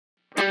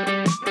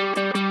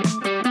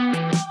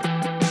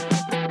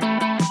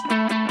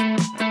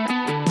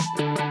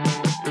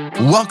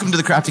Welcome to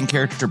the Crafting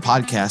Character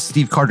Podcast.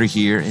 Steve Carter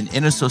here, and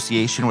in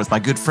association with my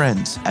good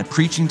friends at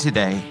Preaching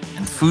Today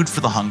and Food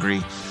for the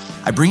Hungry,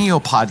 I bring you a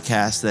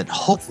podcast that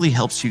hopefully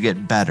helps you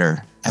get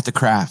better at the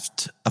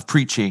craft of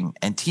preaching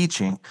and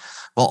teaching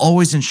while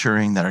always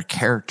ensuring that our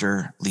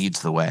character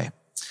leads the way.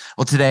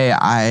 Well, today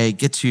I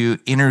get to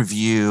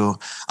interview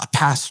a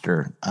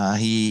pastor.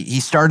 He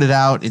started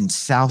out in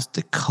South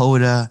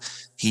Dakota.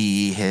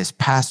 He has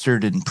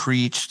pastored and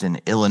preached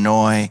in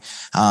Illinois.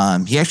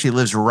 He actually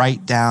lives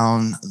right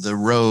down the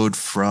road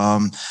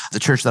from the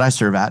church that I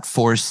serve at,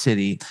 Forest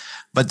City.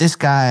 But this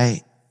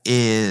guy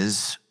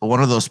is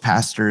one of those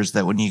pastors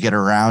that when you get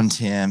around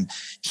him,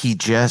 he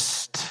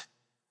just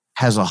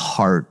has a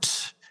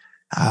heart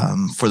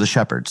for the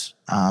shepherds.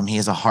 He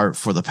has a heart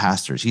for the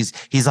pastors.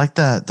 He's like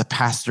the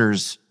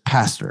pastor's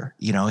pastor.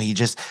 You know, he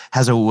just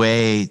has a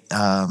way,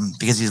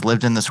 because he's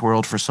lived in this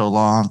world for so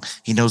long.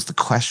 He knows the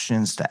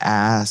questions to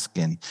ask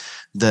and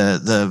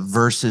the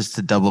verses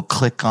to double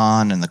click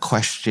on and the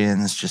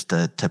questions just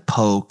to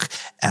poke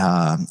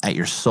at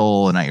your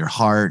soul and at your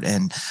heart.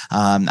 And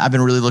I've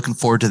been really looking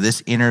forward to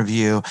this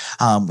interview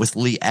with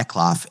Lee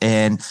Eclov.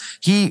 And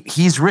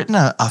he's written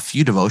a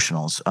few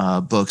devotionals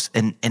books,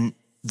 and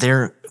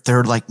they're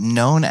like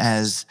known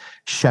as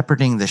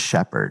Shepherding the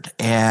Shepherd.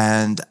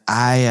 And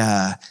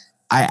I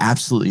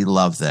absolutely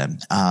love them.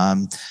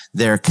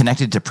 They're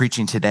connected to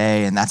Preaching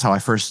Today, and that's how I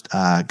first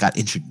got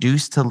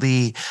introduced to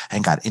Lee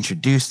and got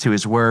introduced to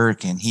his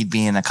work. And he'd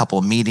be in a couple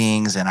of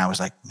meetings, and I was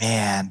like,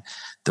 man,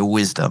 the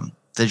wisdom.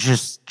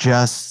 There's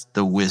just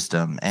the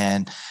wisdom.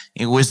 And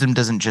wisdom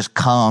doesn't just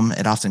come.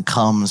 It often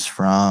comes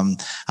from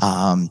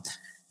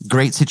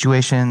great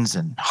situations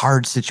and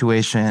hard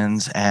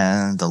situations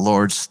and the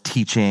Lord's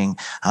teaching.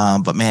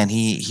 But man,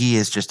 he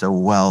is just a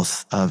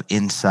wealth of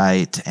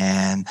insight.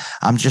 And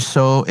I'm just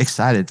so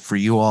excited for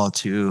you all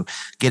to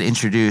get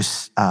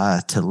introduced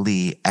to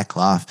Lee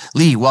Eclov.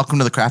 Lee, welcome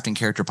to the Crafting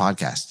Character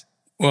Podcast.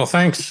 Well,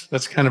 thanks.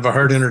 That's kind of a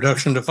hard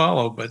introduction to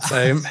follow, but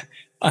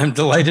I'm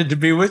delighted to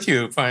be with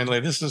you finally.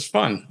 This is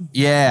fun.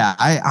 Yeah,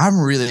 I'm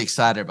really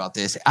excited about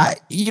this.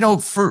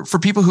 For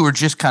people who are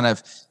just kind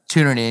of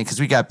tuning in, because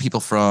we got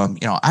people from,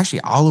 actually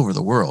all over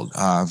the world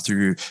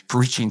through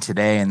Preaching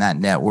Today and that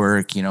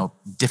network,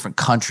 different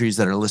countries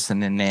that are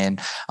listening in.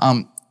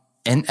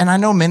 And I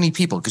know many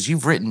people, because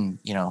you've written,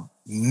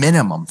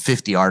 minimum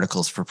 50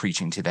 articles for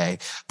Preaching Today,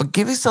 but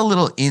give us a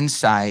little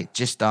insight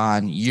just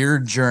on your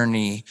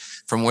journey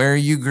from where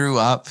you grew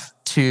up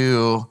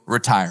to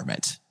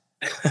retirement.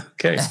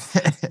 Okay.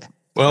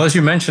 Well, as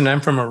you mentioned, I'm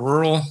from a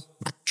rural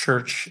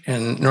church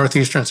in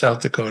northeastern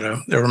South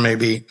Dakota. There were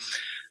maybe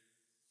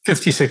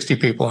 50, 60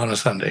 people on a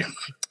Sunday.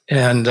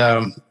 And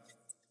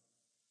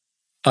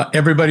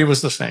everybody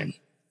was the same.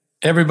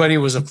 Everybody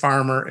was a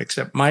farmer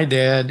except my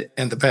dad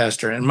and the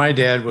pastor. And my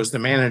dad was the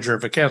manager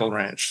of a cattle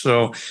ranch.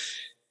 So,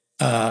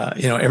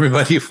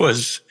 everybody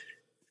was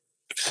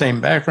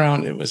same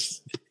background.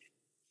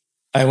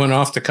 I went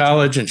off to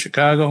college in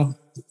Chicago,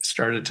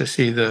 started to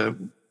see the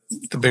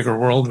bigger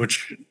world,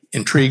 which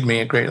intrigued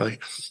me greatly.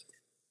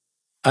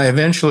 I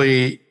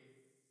eventually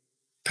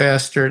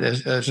pastored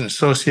as an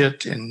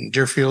associate in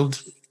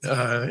Deerfield,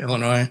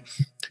 Illinois.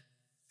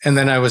 And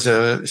then I was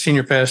a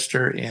senior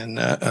pastor in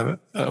a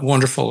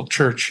wonderful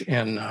church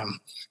in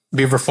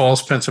Beaver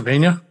Falls,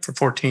 Pennsylvania for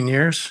 14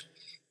 years.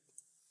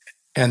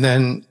 And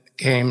then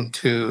came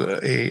to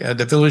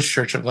the Village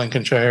Church of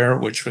Lincolnshire,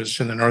 which was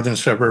in the northern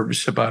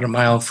suburbs, about a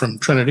mile from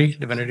Trinity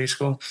Divinity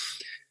School.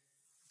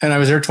 And I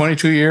was there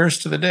 22 years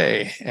to the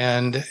day.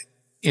 And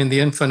in the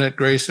infinite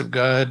grace of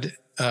God,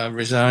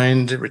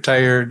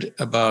 retired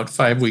about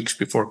 5 weeks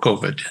before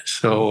COVID.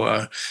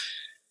 So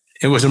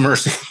it was a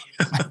mercy.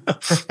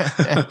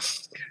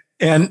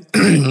 And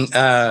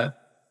I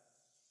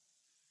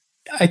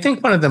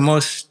think one of the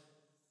most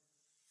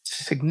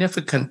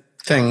significant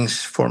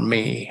things for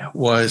me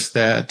was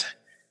that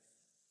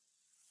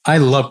I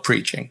love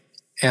preaching.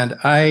 And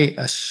I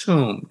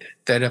assumed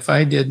that if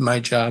I did my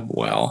job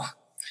well,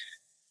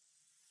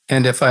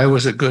 and if I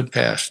was a good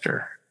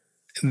pastor,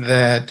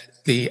 that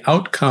the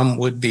outcome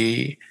would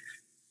be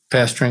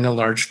pastoring a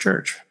large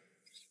church.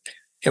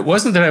 It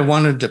wasn't that I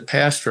wanted to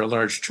pastor a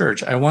large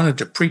church. I wanted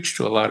to preach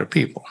to a lot of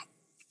people.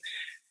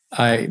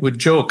 I would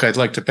joke I'd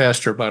like to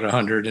pastor about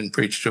 100 and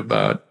preach to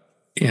about,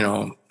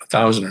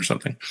 1,000 or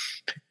something.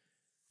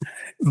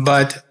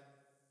 But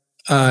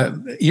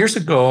years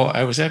ago,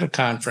 I was at a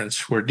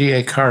conference where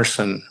D.A.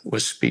 Carson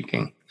was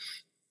speaking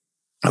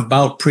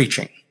about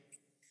preaching.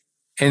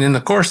 And in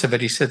the course of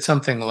it, he said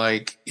something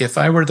like, if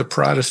I were the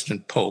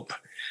Protestant Pope,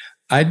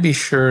 I'd be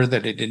sure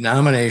that a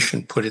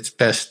denomination put its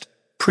best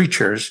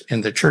preachers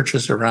in the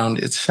churches around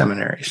its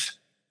seminaries.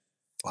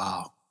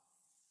 Wow.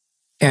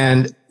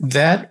 And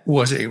that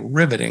was a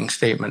riveting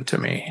statement to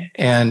me.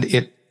 And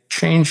it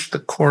changed the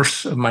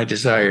course of my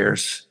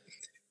desires.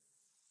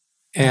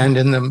 And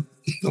in the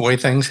way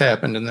things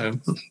happened in the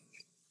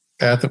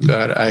path of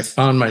God, I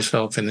found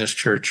myself in this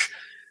church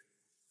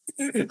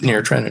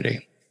near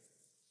Trinity.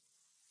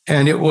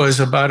 And it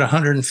was about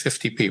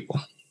 150 people.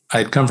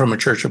 I'd come from a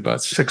church of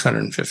about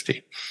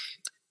 650.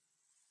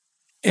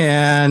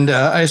 And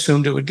I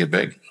assumed it would get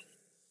big.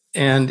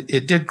 And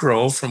it did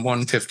grow from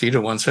 150 to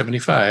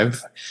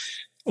 175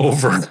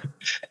 over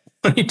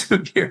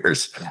 22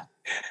 years. Yeah.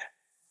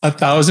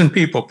 1,000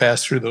 people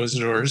passed through those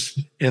doors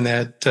in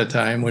that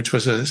time, which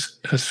was a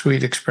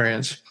sweet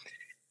experience.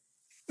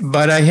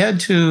 But I had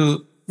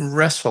to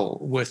wrestle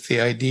with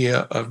the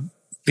idea of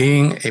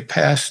being a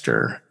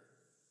pastor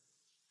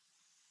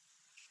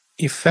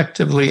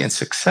effectively and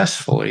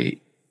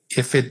successfully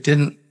if it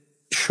didn't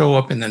show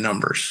up in the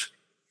numbers,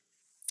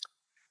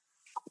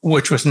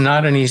 which was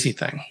not an easy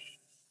thing.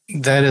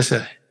 That is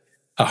a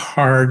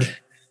hard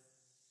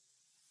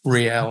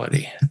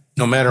reality.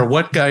 No matter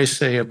what guys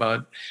say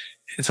about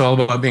it's all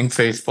about being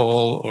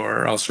faithful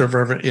or I'll serve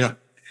every,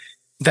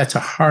 that's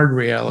a hard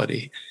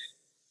reality.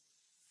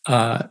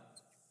 I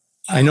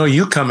know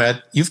you've come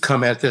at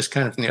this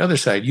kind of from the other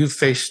side. You've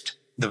faced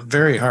the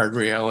very hard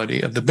reality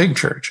of the big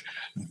church,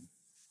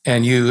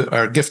 and you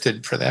are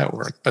gifted for that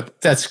work.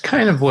 But that's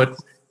kind of what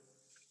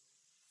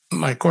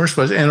my course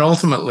was. And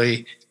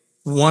ultimately,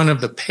 one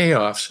of the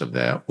payoffs of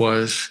that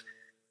was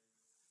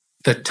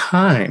the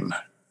time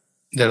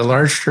that a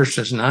large church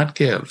does not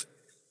give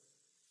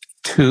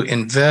to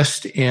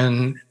invest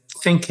in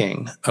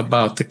thinking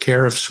about the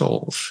care of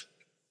souls.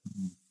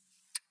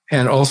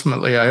 And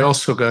ultimately, I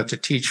also got to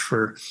teach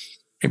for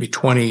maybe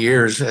 20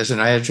 years as an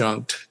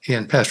adjunct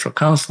in pastoral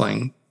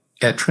counseling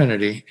at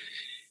Trinity.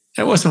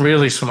 It wasn't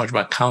really so much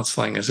about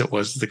counseling as it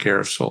was the care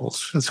of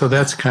souls. And so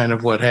that's kind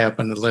of what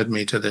happened that led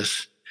me to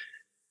this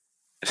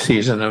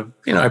season of,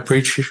 I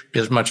preach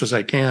as much as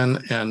I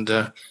can,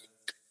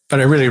 but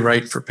I really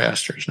write for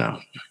pastors now.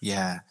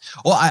 Yeah.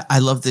 Well, I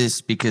love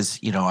this because,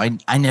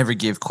 I never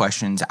give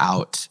questions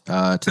out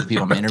to the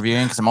people I'm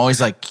interviewing because I'm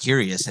always like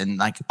curious. And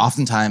like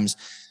oftentimes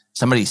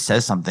somebody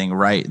says something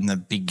right in the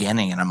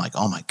beginning and I'm like,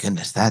 oh my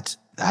goodness,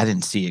 I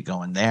didn't see it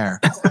going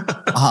there.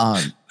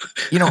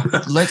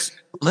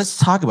 Let's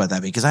talk about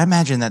that because I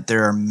imagine that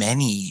there are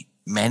many,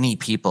 many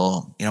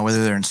people,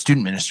 whether they're in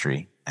student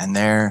ministry and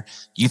their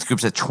youth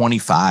group's at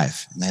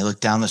 25 and they look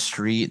down the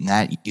street and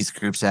that youth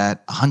group's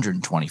at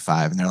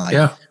 125 and they're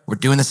like, we're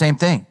doing the same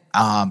thing.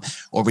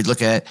 Or we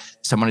look at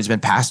someone who's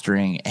been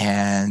pastoring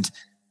and,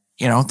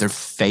 they're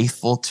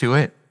faithful to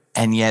it.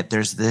 And yet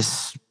there's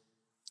this,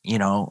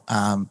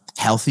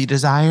 healthy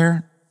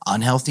desire,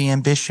 unhealthy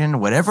ambition,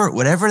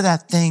 whatever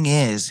that thing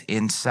is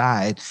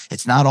inside.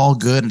 It's not all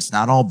good. It's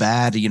not all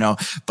bad,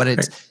 but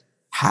it's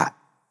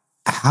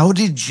how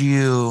did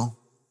you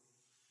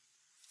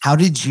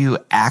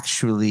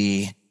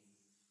actually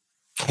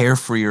care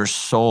for your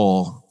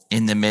soul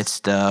in the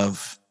midst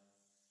of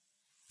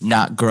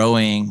not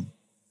growing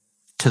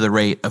to the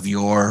rate of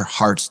your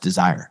heart's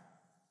desire?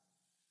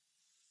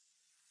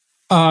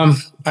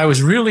 I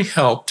was really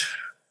helped.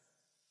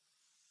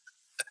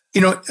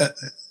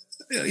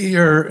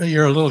 You're a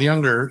little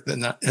younger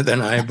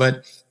than I,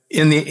 but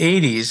in the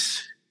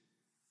 80s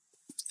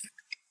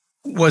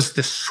was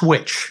the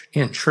switch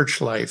in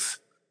church life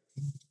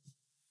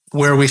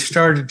where we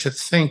started to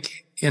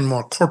think in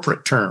more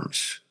corporate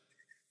terms,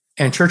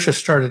 and churches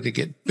started to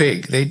get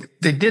big. They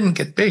didn't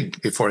get big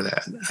before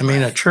that. I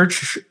mean, a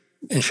church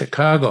in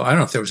Chicago, I don't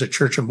know if there was a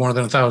church of more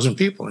than 1,000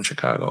 people in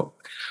Chicago,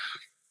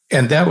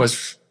 and that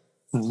was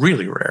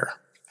really rare.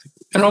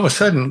 And all of a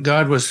sudden,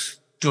 God was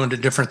doing a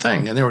different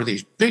thing, and there were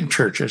these big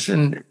churches,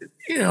 and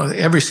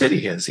every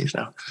city has these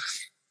now.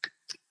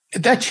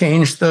 That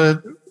changed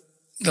the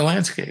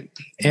landscape,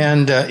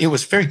 and it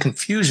was very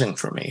confusing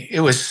for me.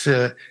 It was.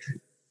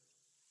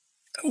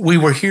 We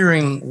were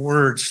hearing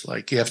words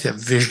like you have to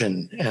have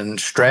vision and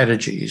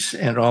strategies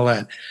and all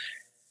that.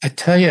 I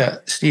tell you,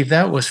 Steve,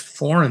 that was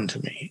foreign to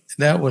me.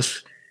 That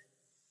was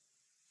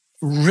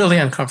really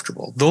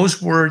uncomfortable.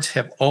 Those words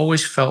have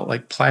always felt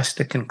like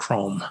plastic and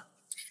chrome.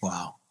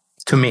 Wow.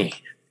 To me.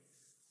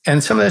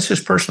 And some of that's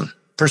just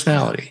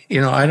personality.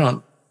 I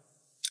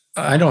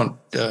don't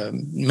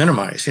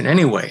minimize in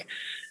any way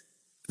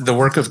the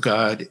work of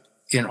God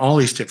in all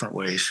these different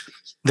ways.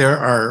 There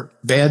are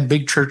bad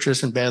big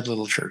churches and bad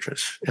little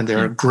churches, and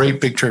there are great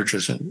big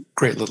churches and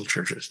great little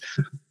churches.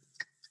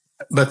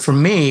 But for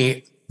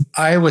me,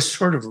 I was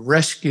sort of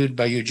rescued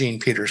by Eugene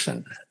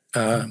Peterson.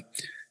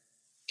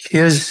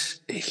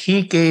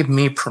 He gave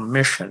me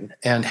permission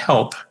and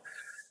help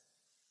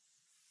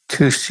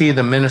to see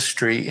the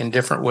ministry in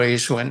different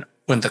ways when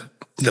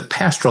the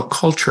pastoral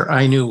culture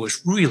I knew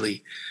was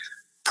really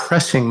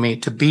pressing me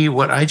to be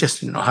what I just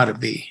didn't know how to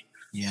be.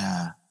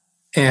 Yeah.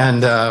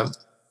 And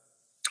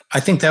I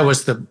think that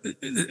was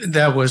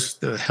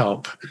the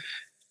help.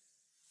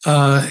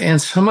 And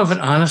some of it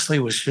honestly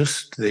was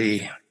just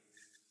I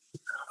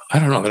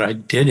don't know that I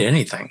did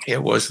anything.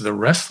 It was the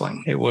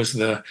wrestling. It was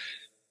the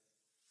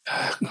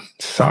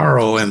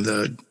sorrow and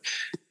the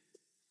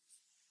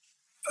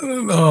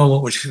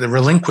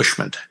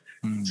relinquishment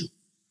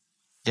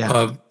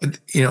of,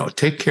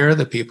 take care of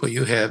the people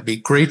you have. Be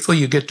grateful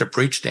you get to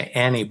preach to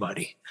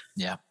anybody.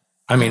 Yeah.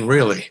 I mean,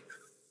 really.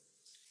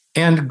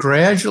 And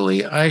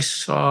gradually I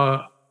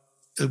saw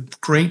the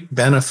great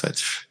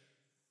benefits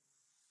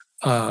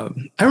I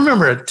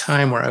remember a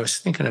time where I was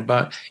thinking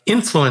about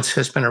influence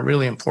has been a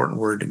really important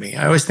word to me.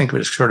 I always think of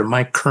it as sort of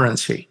my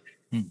currency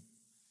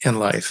in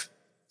life.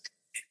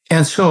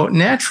 And so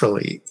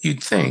naturally,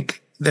 you'd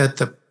think that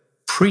the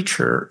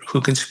preacher who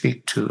can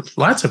speak to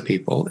lots of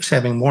people is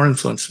having more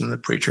influence than the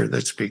preacher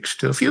that speaks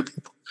to a few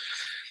people.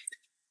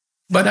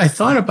 But I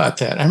thought about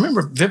that. I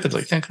remember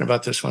vividly thinking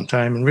about this one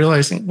time and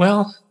realizing,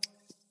 well,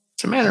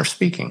 it's a matter of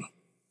speaking,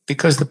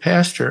 because the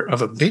pastor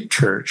of a big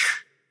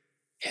church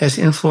has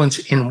influence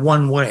in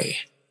one way,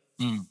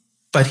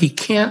 but he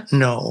can't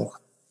know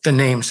the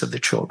names of the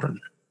children.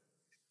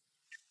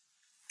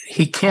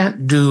 He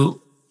can't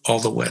do all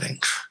the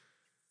weddings.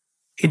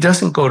 He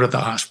doesn't go to the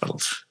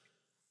hospitals.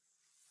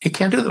 He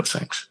can't do those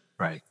things.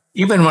 Right.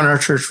 Even when our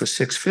church was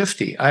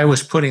 650, I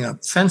was putting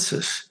up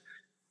fences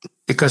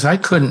because I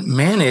couldn't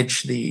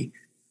manage the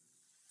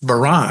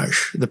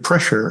barrage, the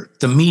pressure,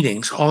 the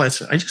meetings, all that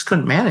stuff. I just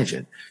couldn't manage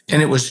it.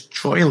 And it was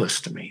joyless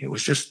to me. It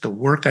was just the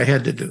work I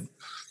had to do.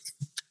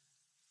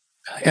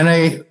 And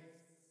I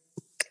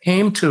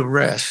came to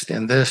rest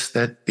in this,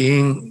 that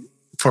being,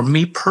 for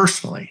me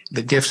personally,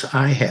 the gifts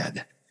I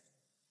had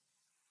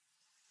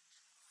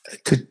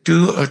to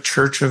do a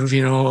church of,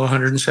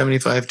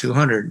 175,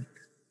 200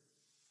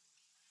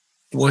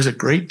 was a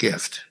great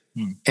gift.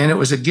 And it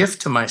was a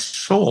gift to my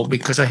soul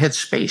because I had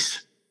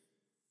space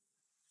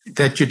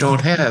that you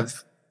don't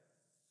have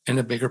in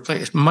a bigger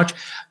place.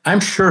 I'm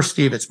sure,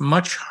 Steve, it's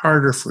much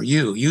harder for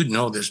you. You'd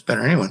know this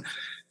better than anyone,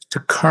 to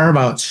carve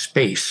out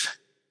space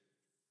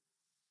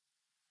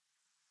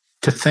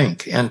to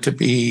think and to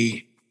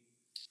be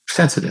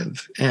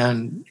sensitive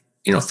and,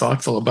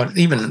 thoughtful about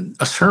even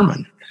a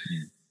sermon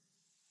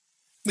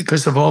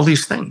because of all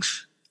these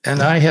things.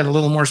 And I had a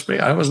little more space.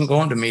 I wasn't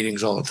going to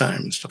meetings all the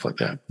time and stuff like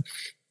that.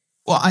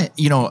 Well, I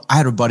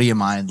had a buddy of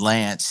mine,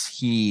 Lance.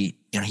 He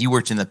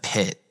worked in the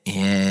pit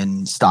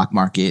in stock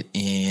market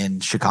in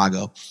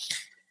Chicago.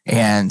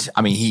 And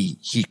I mean,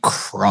 he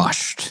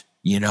crushed,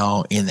 in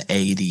the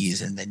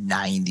 80s and the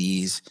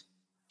 90s.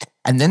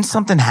 And then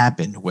something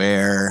happened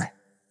where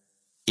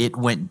it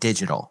went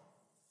digital.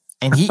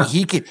 And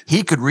he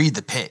could read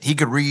the pit. He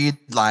could read,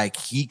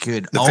 he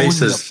could own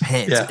the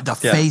pit,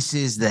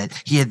 faces,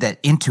 that he had that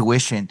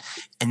intuition.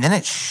 And then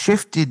it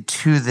shifted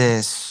to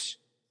this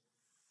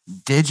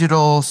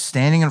digital,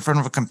 standing in front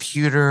of a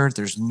computer.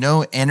 There's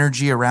no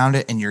energy around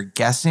it, and you're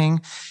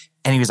guessing.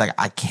 And he was like,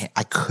 I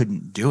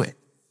couldn't do it.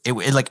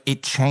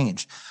 It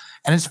changed.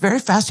 And it's very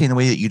fascinating the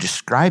way that you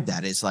describe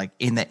that. It's like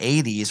in the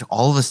 80s,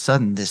 all of a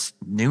sudden this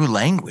new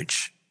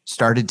language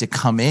started to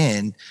come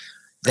in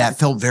that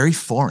felt very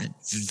foreign.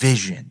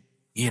 Vision,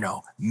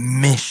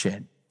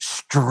 mission,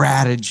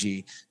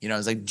 strategy. It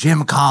was like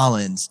Jim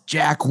Collins,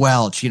 Jack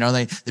Welch.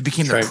 They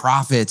became the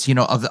prophets,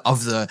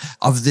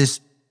 of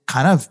this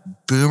kind of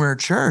boomer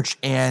church.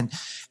 And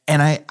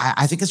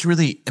I think it's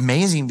really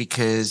amazing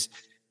because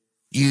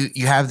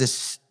you have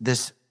this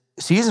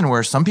season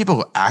where some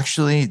people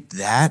actually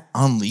that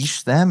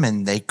unleashed them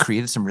and they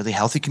created some really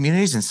healthy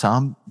communities, and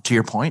some, to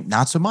your point,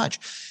 not so much.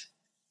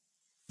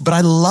 But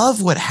I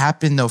love what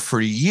happened though for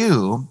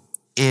you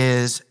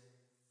is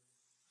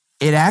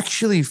it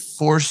actually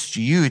forced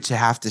you to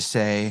have to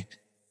say,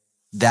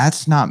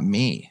 that's not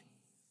me.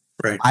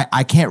 Right.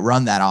 I can't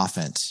run that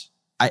offense.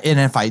 And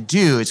if I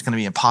do, it's going to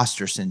be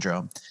imposter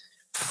syndrome.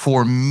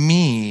 For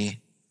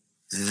me,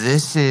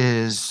 this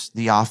is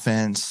the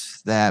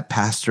offense that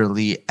Pastor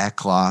Lee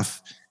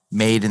Eclov,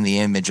 made in the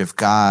image of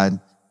God,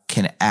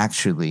 can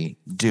actually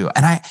do.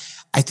 And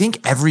I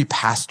think every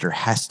pastor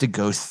has to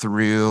go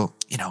through,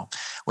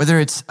 whether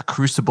it's a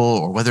crucible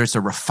or whether it's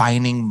a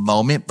refining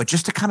moment, but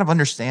just to kind of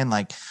understand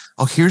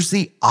here's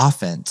the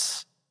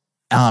offense.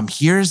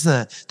 Here's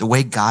the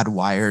way God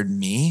wired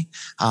me,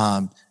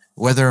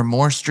 whether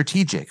more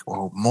strategic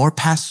or more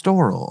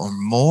pastoral or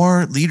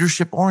more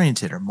leadership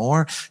oriented or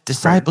more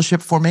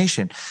discipleship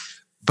formation.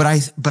 But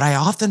I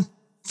often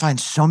find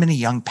so many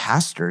young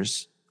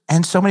pastors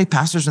and so many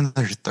pastors in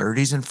their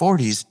 30s and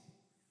 40s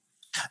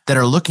that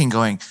are looking,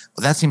 going,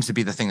 well, that seems to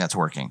be the thing that's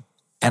working.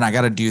 And I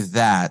got to do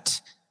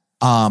that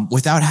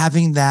without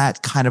having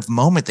that kind of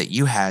moment that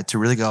you had to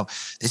really go,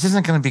 this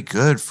isn't going to be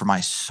good for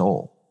my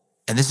soul.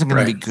 And this isn't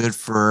going to be good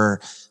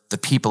for the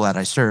people that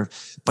I serve.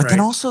 But then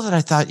also that I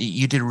thought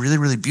you did really,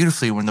 really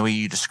beautifully when the way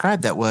you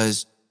described that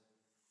was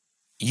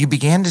you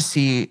began to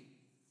see,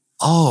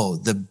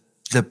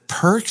 the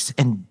perks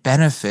and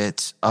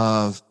benefits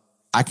of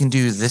I can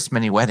do this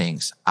many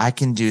weddings. I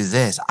can do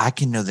this. I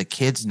can know the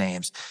kids'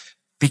 names.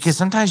 Because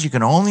sometimes you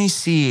can only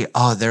see,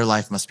 their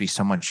life must be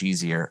so much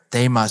easier.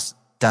 They must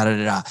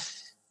da-da-da-da.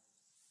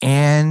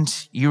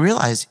 And you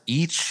realize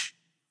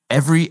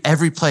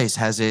every place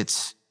has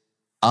its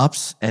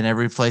ups and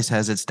every place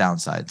has its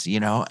downsides,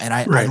 and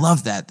I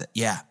love that.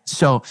 Yeah.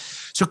 So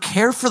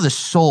care for the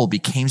soul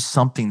became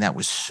something that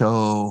was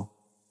so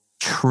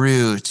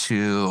true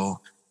to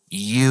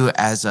you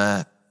as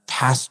a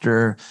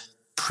pastor,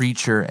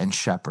 preacher, and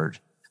shepherd.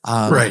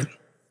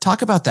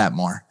 Talk about that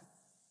more.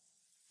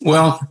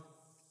 Well,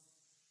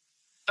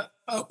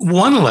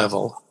 one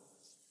level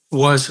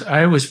was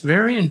I was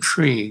very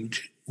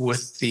intrigued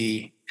with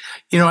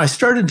I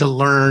started to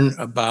learn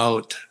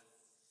about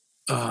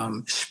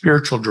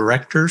spiritual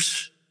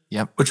directors,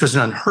 which was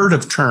an unheard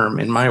of term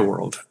in my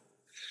world,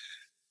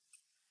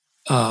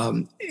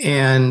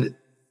 and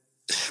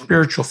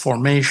spiritual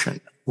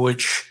formation,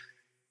 which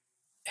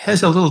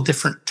has a little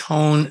different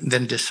tone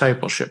than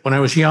discipleship. When I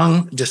was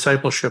young,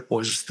 discipleship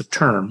was the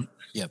term.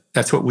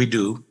 That's what we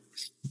do.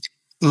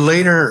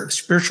 Later,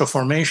 spiritual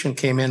formation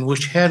came in,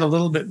 which had a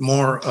little bit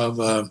more of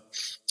a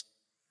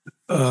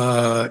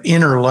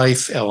inner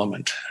life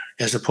element,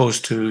 as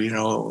opposed to,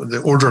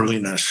 the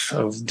orderliness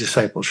of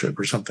discipleship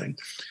or something.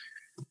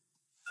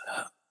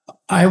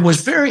 I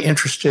was very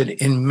interested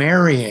in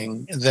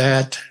marrying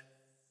that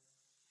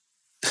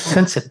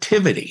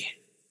sensitivity,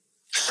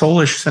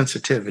 soulish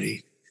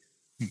sensitivity,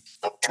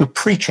 to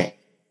preaching.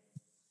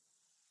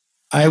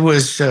 I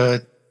was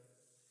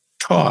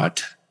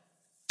taught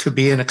to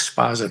be an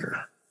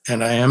expositor,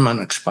 and I am an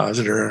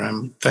expositor, and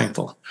I'm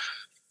thankful.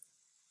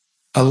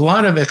 A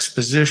lot of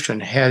exposition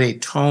had a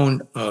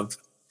tone of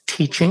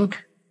teaching.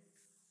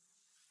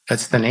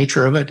 That's the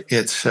nature of it.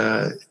 It's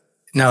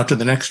now to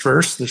the next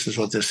verse. This is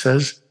what this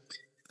says.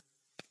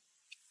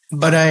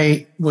 But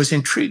I was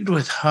intrigued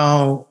with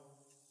how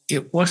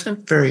it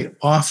wasn't very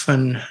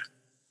often,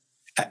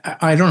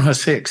 I don't know how to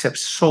say it, except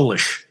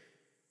soulish.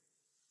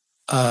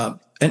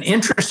 An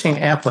interesting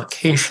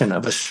application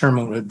of a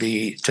sermon would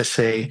be to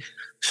say,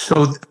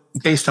 so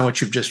based on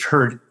what you've just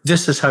heard,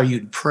 this is how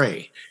you'd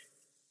pray.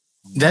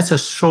 That's a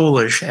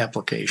soulish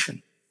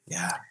application.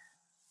 Yeah.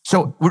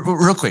 So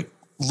real quick,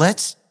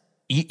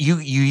 you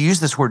use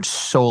this word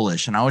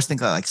soulish, and I always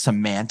think that like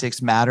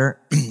semantics matter.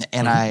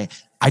 And I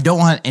don't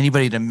want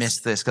anybody to miss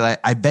this, because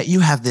I bet you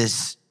have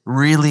this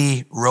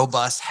really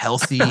robust,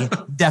 healthy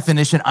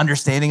definition,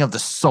 understanding of the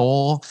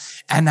soul.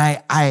 And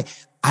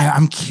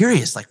I'm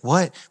curious, like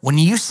when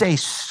you say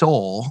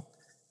soul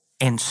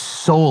and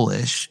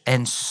soulish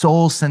and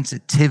soul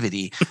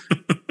sensitivity,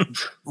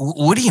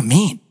 what do you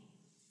mean?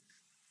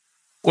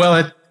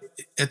 Well,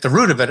 at the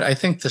root of it, I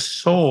think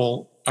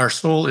our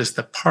soul is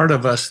the part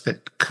of us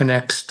that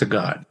connects to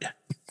God.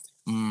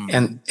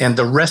 And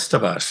the rest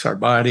of us, our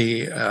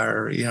body,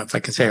 if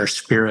I can say our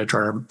spirit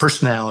or our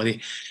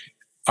personality,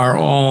 are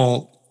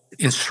all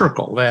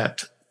encircle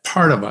that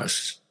part of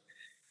us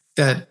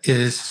that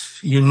is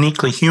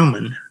uniquely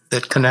human,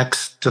 that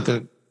connects to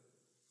the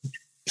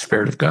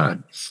Spirit of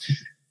God.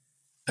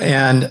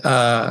 And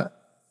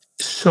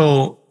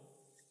so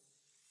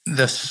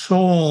the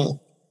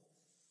soul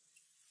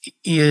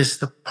is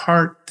the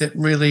part that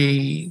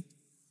really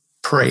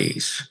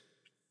prays.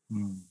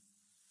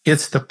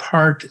 It's the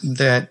part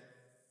that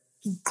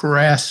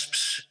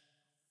grasps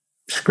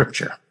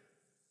Scripture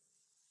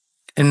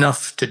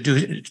enough to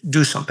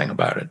do something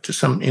about it, to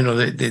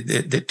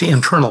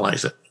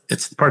internalize it.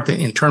 It's the part that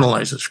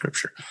internalizes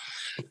Scripture.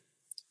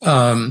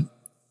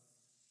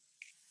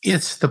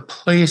 It's the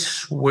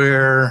place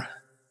where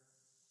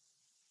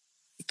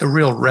the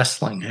real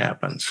wrestling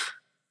happens.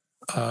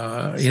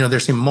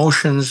 There's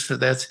emotions.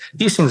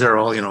 These things are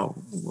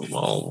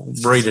all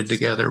braided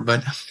together.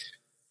 But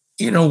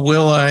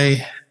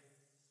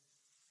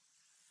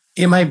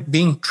am I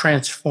being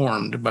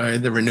transformed by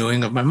the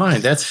renewing of my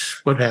mind?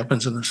 That's what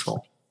happens in the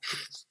soul.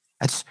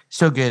 That's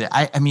so good.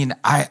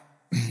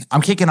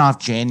 I'm kicking off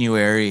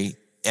January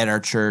at our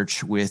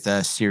church with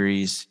a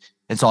series.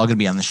 It's all going to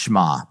be on the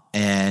Shema,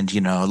 and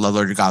love the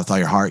Lord your God with all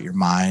your heart, your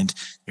mind,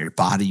 your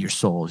body, your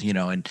soul.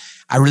 And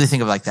I really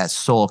think of like that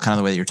soul, kind of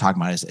the way that you're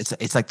talking about it.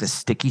 It's like the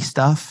sticky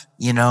stuff,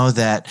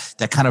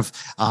 that kind of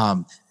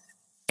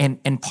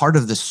and part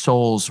of the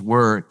soul's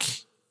work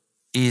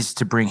is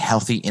to bring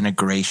healthy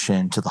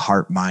integration to the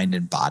heart, mind,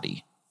 and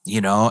body.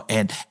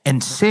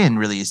 And sin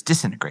really is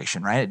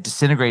disintegration, right? It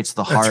disintegrates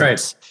the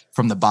heart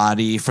from the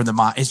body, from the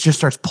mind. It just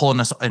starts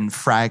pulling us in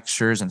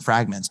fractures and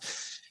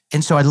fragments.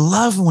 And so I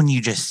love when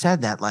you just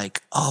said that,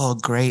 like, oh,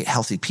 great,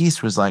 healthy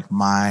peace was like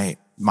my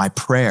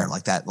prayer,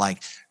 like that,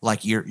 like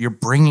you're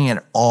bringing it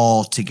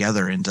all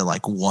together into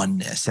like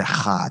oneness,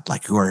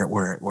 like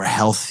we're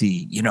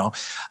healthy,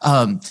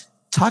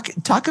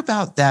 Talk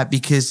about that,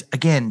 because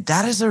again,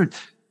 that is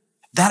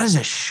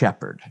a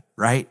shepherd,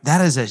 right?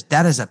 That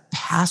is a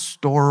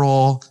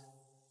pastoral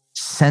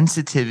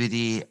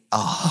sensitivity, a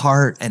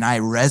heart. And I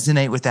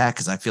resonate with that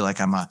because I feel like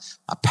I'm a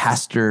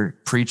pastor,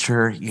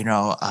 preacher,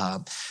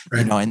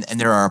 and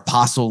there are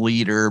apostle,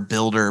 leader,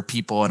 builder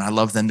people, and I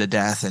love them to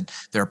death. And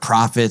there are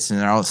prophets, and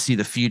they all see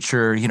the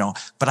future,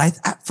 but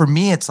for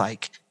me, it's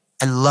like,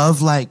 I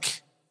love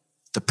like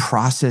the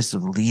process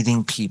of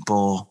leading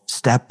people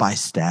step by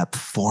step,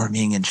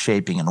 forming and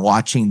shaping and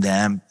watching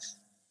them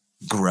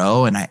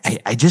grow. And I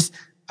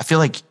feel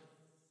like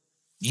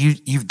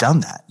you've done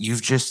that.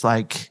 You've just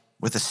like,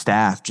 with the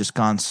staff, just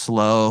gone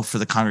slow for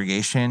the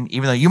congregation,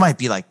 even though you might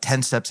be like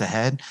 10 steps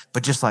ahead,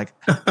 but just like,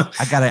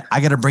 I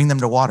gotta bring them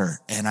to water,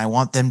 and I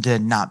want them to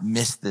not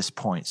miss this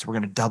point. So we're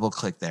going to double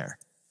click there.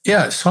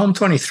 Yeah. Psalm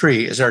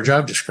 23 is our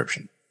job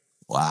description.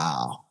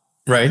 Wow.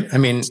 Right. I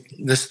mean,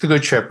 this is the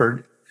good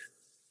shepherd.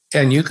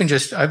 And you can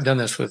I've done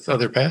this with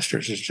other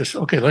pastors. It's just,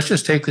 okay, let's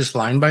just take this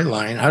line by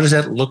line. How does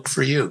that look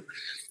for you?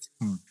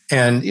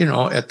 And,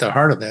 at the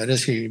heart of that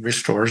is he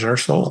restores our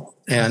soul.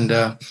 And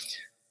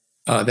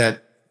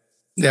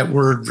that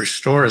word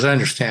restore, as I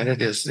understand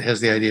it,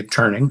 has the idea of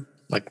turning,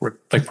 like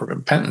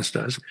repentance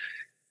does.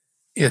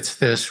 It's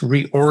this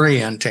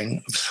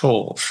reorienting of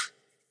souls.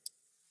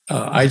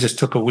 I just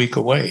took a week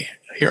away.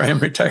 Here I am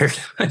retired.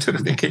 I took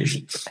a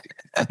vacation.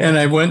 And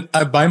I went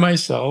by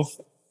myself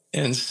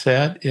and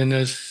sat in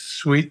a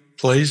sweet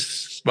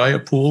place by a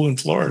pool in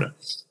Florida.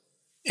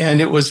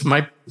 And it was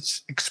my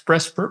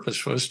express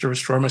purpose was to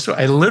restore my soul.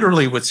 I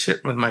literally would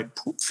sit with my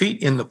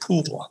feet in the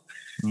pool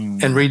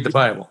and read the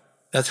Bible.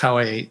 That's how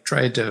I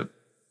tried to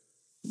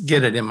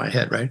get it in my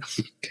head, right?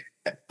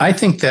 I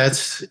think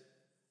that's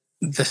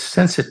the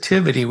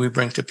sensitivity we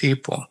bring to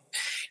people.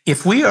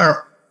 If we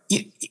are,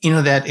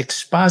 that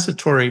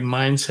expository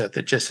mindset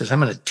that just says,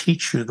 I'm going to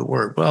teach you the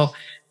word. Well,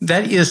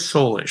 that is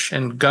soulish,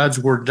 and God's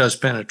word does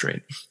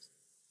penetrate.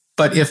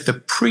 But if the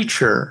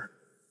preacher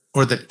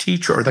or the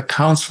teacher or the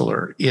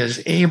counselor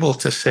is able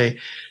to say,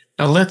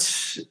 now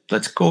let's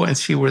go and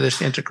see where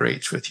this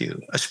integrates with you.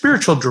 A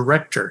spiritual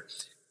director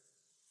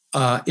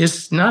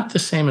is not the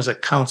same as a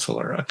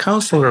counselor. A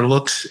counselor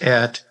looks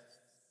at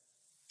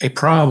a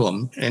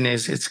problem, and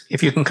it's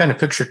if you can kind of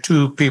picture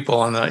two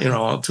people on the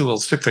two little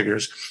stick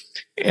figures,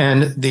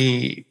 and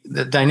the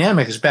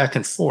dynamic is back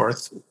and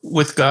forth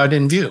with God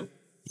in view.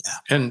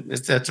 Yeah, and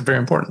that's very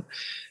important.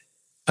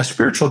 A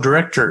spiritual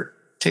director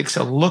takes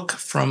a look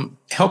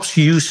helps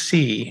you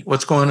see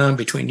what's going on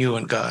between you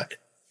and God.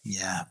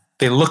 Yeah.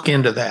 They look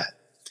into that.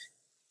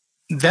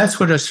 That's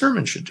what a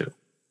sermon should do.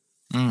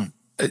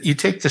 You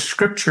take the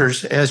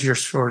scriptures as your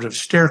sort of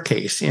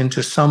staircase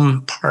into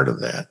some part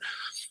of that.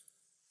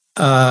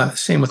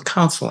 Same with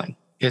counseling.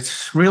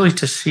 It's really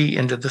to see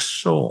into the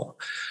soul.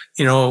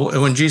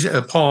 When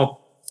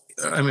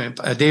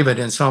David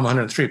in Psalm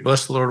 103,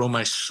 bless the Lord, O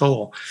my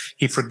soul.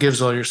 He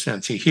forgives all your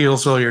sins. He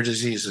heals all your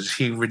diseases.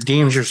 He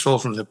redeems your soul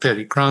from the pit.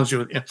 He crowns you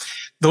with.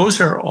 Those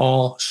are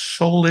all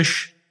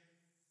soulish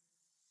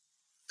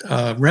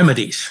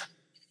remedies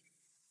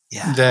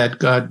that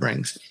God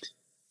brings.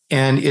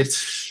 And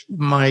it's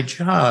my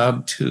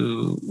job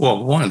to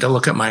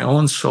look at my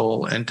own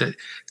soul and to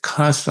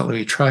constantly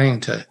be trying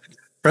to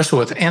wrestle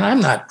with. And I'm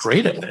not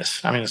great at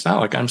this. I mean, it's not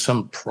like I'm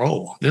some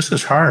pro. This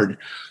is hard.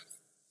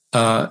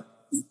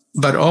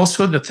 But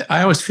also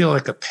I always feel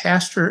like a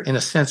pastor, in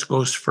a sense,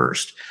 goes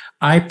first.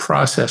 I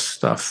process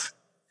stuff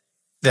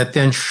that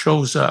then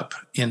shows up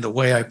in the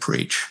way I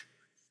preach.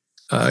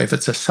 If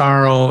it's a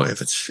sorrow,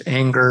 if it's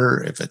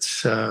anger, if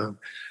it's a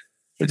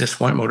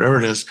disappointment, whatever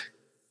it is,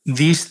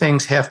 these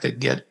things have to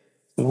get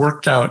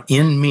worked out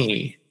in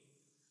me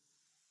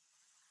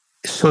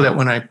so that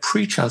when I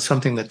preach on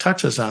something that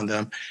touches on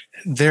them,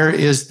 there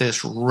is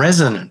this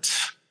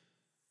resonance,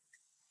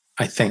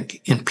 I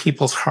think, in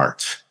people's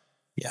hearts.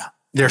 Yeah.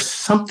 There's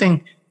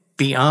something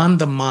beyond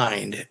the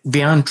mind,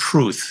 beyond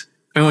truth.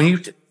 And when you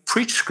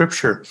preach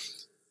scripture,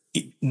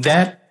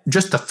 that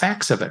just the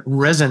facts of it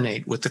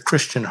resonate with the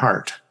Christian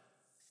heart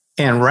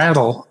and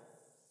rattle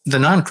the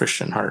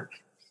non-Christian heart.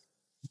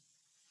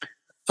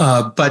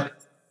 But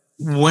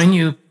when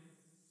you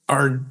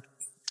are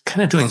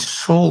kind of doing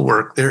soul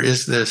work, there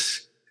is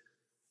this,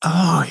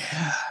 oh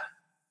yeah,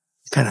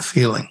 kind of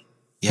feeling.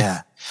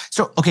 Yeah.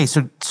 So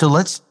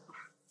let's,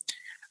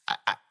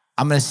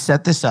 I'm going to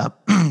set this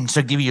up.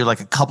 So give you like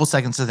a couple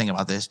seconds to think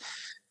about this.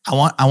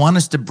 I want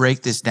us to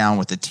break this down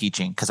with the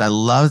teaching, because I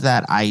love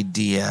that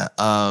idea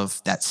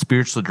of that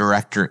spiritual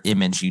director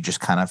image. You just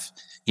kind of,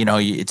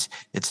 it's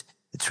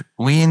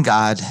we and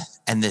God,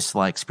 and this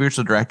like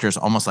spiritual director is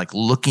almost like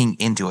looking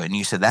into it. And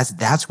you said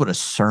that's what a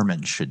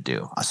sermon should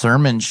do. A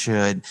sermon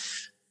should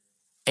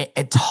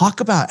talk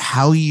about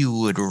how you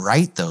would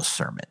write those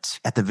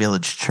sermons at the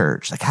Village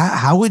Church. Like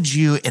how would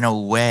you, in a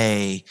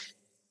way,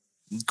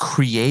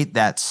 create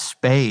that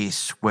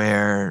space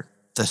where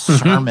the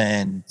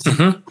sermon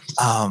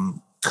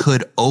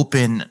could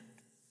open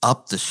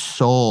up the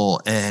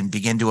soul and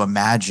begin to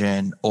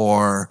imagine,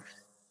 or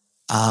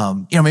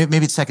maybe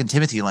it's Second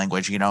Timothy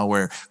language,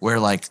 where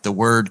like the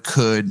word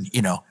could,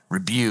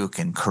 rebuke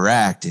and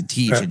correct and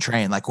teach and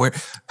train. Like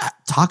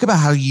talk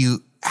about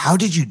how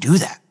did you do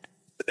that?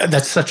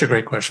 That's such a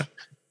great question.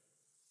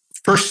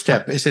 First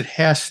step is it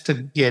has to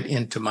get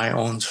into my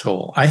own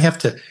soul. I have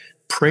to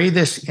pray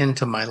this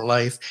into my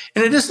life.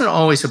 And it isn't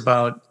always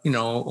about,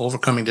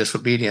 overcoming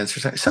disobedience or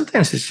something.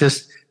 Sometimes it's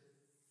just,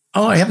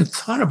 I haven't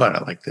thought about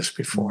it like this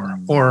before.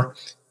 Or,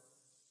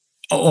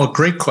 a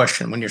great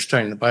question when you're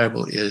studying the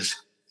Bible is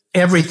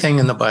everything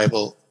in the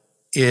Bible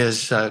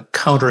is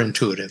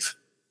counterintuitive.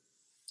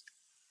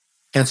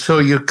 And so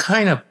you're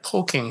kind of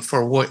poking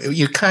for what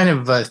you kind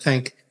of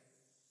think,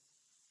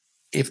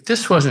 if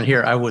this wasn't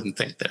here, I wouldn't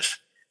think this.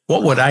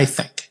 What would I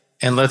think?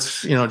 And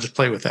let's, just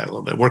play with that a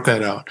little bit, work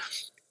that out.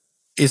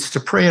 It's to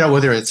pray it out,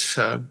 whether it's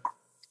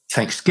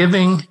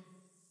thanksgiving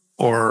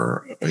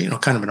or,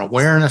 kind of an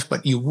awareness,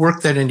 but you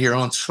work that into your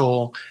own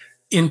soul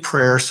in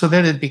prayer so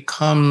that it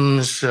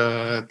becomes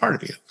part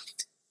of you.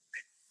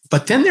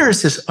 But then there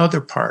is this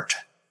other part.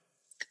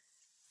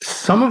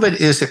 Some of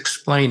it is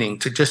explaining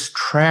to just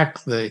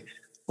track the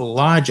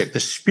logic, the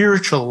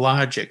spiritual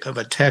logic of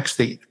a text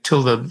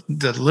till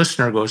the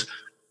listener goes,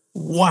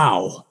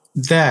 wow,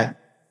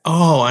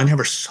 I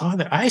never saw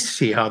that. I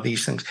see how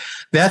these things.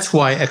 That's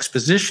why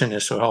exposition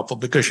is so helpful,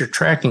 because you're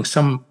tracking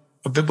some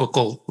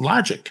biblical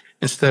logic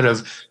instead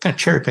of kind of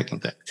cherry picking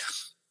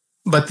things.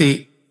 But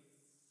the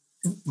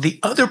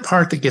other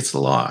part that gets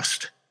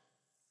lost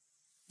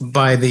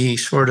by the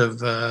sort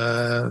of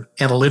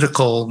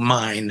analytical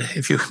mind,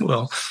 if you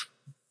will,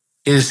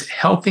 is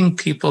helping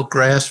people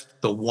grasp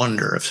the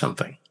wonder of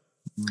something.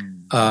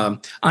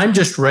 I'm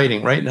just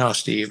writing right now,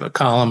 Steve, a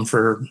column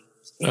for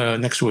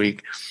next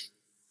week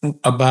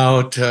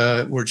about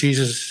where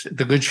Jesus,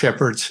 the Good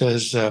Shepherd,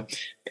 says, and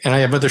I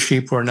have other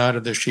sheep who are not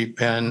of the sheep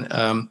pen.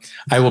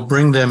 I will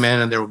bring them in,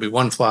 and there will be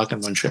one flock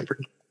and one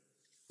shepherd.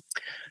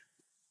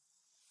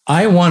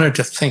 I wanted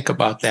to think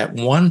about that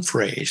one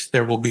phrase,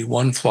 there will be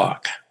one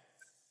flock.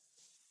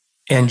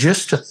 And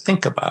just to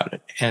think about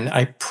it. And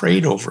I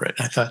prayed over it.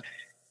 I thought,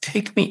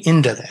 take me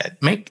into that.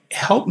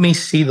 Help me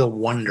see the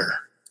wonder.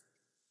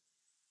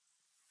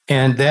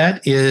 And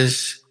that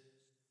is,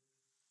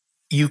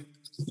 you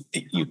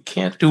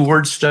can't do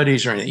word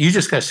studies or anything. You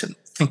just got to sit and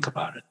think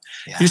about it.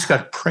 Yeah. You just got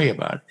to pray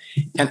about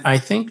it. And I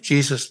think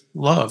Jesus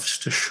loves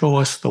to show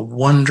us the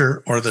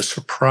wonder or the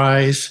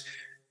surprise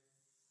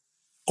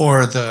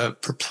or the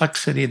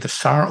perplexity, the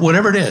sorrow,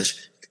 whatever it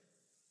is.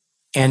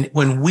 And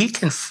when we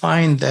can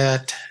find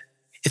that,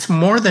 it's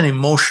more than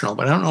emotional,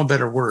 but I don't know a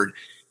better word.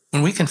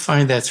 When we can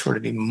find that sort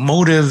of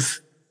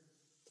emotive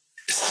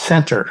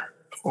center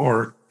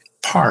or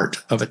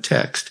part of a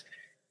text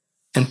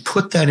and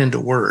put that into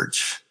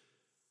words,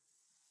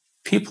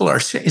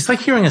 it's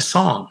like hearing a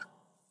song.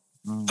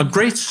 A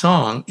great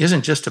song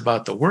isn't just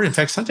about the word. In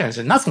fact, sometimes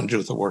it has nothing to do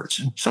with the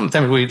words.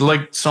 Sometimes we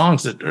like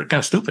songs that are kind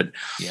of stupid.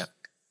 Yeah.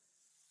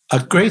 A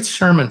great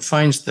sermon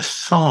finds the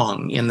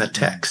song in the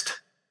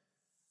text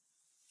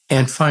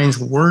and finds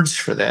words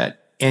for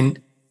that. And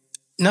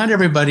not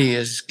everybody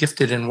is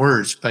gifted in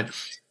words, but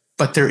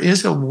there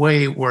is a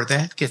way where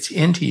that gets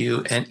into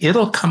you and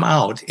it'll come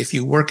out if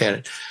you work at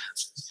it.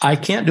 I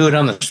can't do it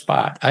on the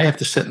spot. I have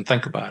to sit and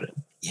think about it.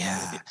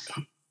 Yeah.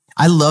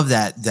 I love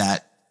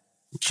that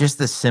just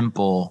the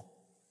simple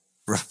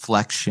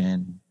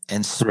reflection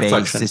and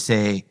space to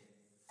say,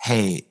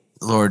 hey,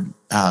 Lord,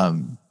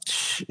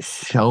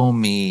 show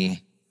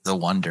me the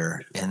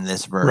wonder in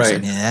this verse. Right. I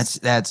mean, that's,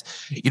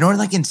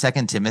 like in 2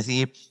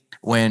 Timothy,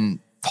 when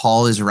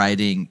Paul is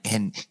writing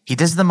and he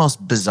does the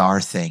most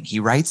bizarre thing. He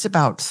writes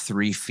about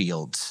 3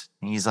 fields.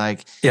 And he's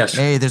like, yes.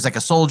 Hey, there's like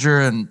a soldier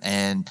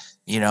and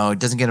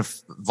doesn't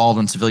get involved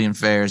in civilian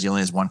affairs. He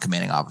only has one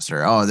commanding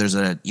officer. Oh, there's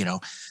an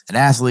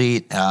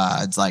athlete.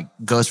 It's like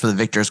goes for the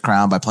victor's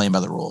crown by playing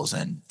by the rules.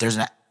 And there's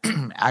an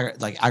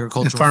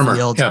agricultural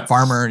field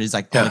farmer. And he's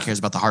like, only cares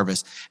about the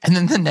harvest. And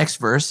then the next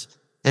verse,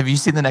 have you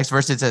seen the next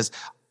verse? It says,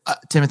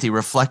 Timothy,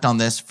 reflect on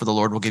this, for the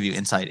Lord will give you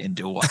insight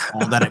into all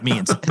that it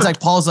means. It's like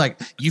Paul's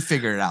like, you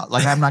figure it out.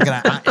 Like, I'm not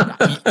going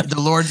to, the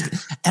Lord's,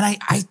 and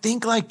I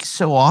think like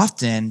so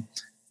often,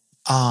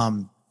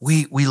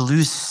 we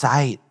lose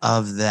sight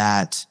of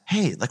that.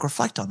 Hey, like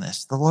reflect on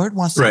this. The Lord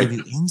wants to give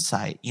you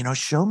insight.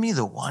 Show me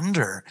the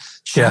wonder.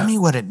 Show me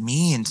what it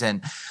means.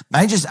 And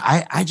I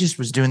just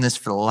was doing this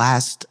for the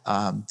last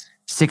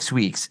 6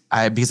 weeks.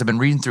 Because I've been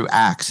reading through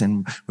Acts,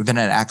 and we've been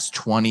at Acts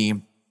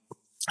 20.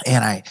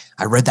 And I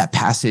read that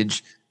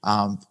passage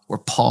where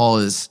Paul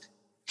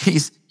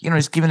he's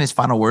giving his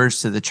final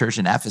words to the church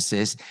in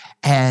Ephesus,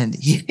 and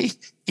he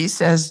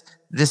says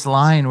this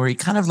line where he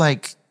kind of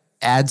like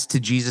adds to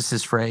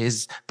Jesus's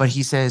phrase, but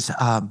he says,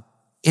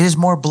 "It is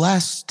more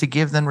blessed to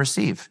give than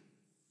receive,"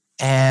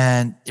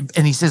 and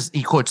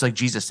he quotes like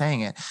Jesus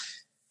saying it,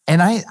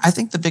 and I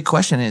think the big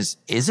question is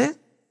it?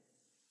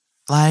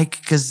 Like,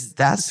 because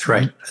that's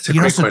right. That's a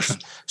great question.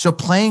 So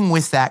playing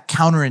with that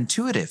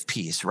counterintuitive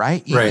piece,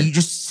 right? Right. You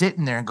just sit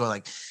in there and go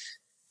like,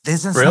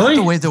 this is really?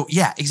 not the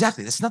way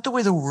exactly. That's not the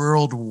way the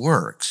world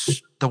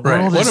works. The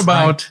world What is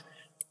about?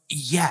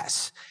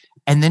 Yes.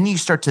 And then you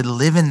start to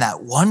live in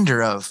that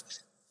wonder of,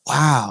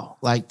 wow,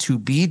 like to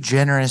be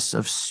generous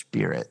of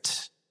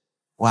spirit.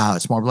 Wow,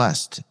 it's more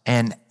blessed.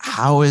 And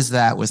how is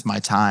that with my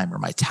time or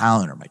my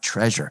talent or my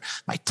treasure,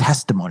 my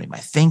testimony, my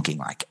thinking?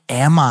 Like,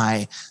 am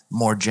I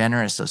more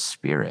generous of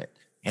spirit?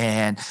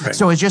 And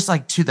so it's just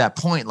like to that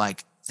point,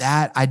 like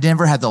that, I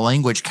never had the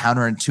language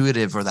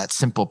counterintuitive or that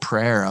simple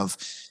prayer of,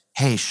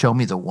 hey, show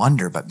me the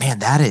wonder. But man,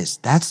 that is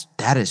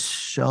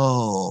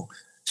so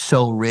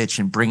rich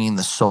in bringing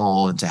the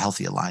soul into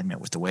healthy alignment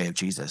with the way of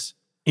Jesus.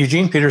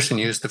 Eugene Peterson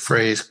used the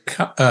phrase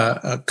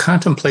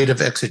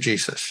contemplative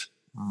exegesis.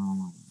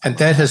 And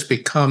that has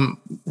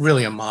become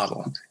really a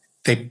model.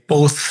 They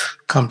both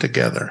come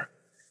together.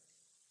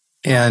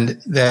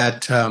 And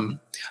that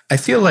I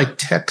feel like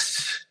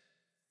texts,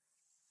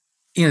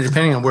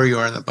 depending on where you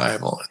are in the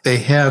Bible, they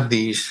have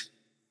these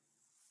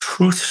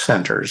truth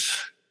centers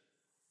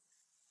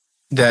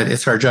that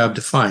it's our job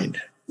to find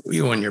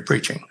when you're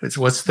preaching. It's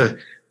what's the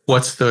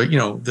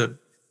the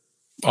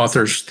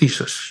author's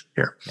thesis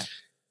here. Yeah.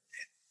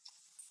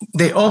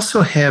 They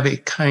also have a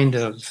kind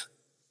of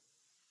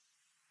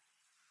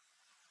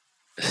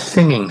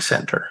singing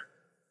center.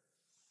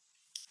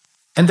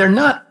 And they're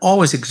not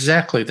always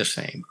exactly the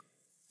same.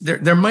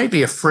 There might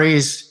be a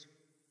phrase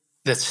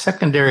that's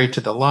secondary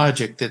to the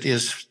logic that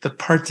is the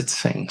part that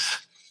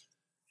sings.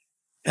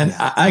 And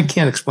I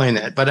can't explain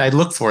that, but I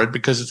look for it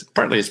because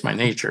partly it's my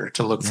nature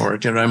to look for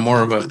it. I'm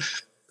more of a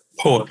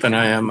poet than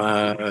I am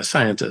a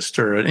scientist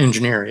or an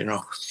engineer,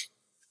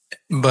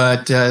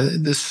 But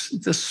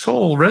the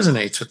soul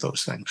resonates with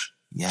those things,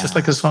 just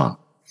like a song.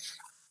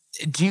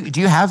 Do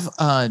you have,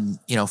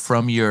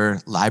 from your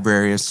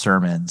library of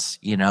sermons,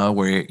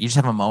 where you just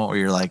have a moment where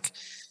you're like,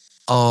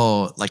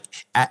 oh, like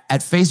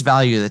at face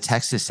value, the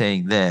text is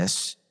saying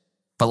this,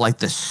 but like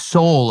the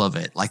soul of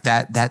it, like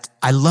that,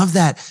 I love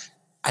that.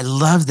 I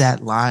love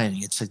that line.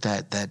 It's like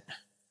that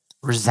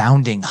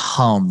resounding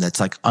hum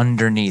that's like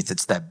underneath.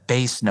 It's that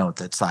bass note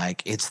that's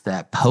like, it's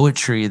that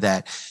poetry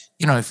that,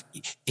 if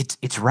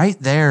it's right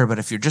there, but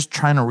if you're just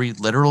trying to read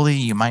literally,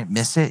 you might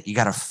miss it. You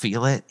got to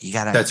feel it.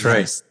 That's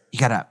right. You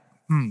got to,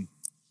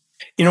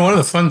 one of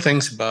the fun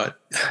things about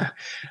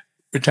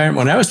retirement,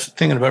 when I was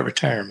thinking about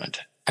retirement,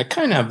 I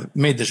kind of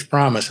made this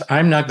promise.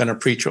 I'm not going to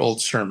preach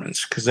old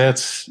sermons because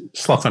that's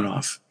sloughing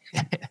off.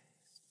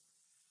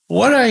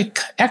 What I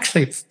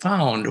actually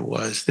found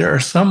was there are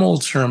some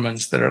old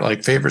sermons that are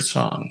like favorite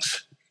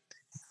songs.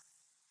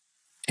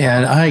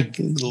 And I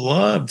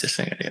love to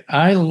sing it.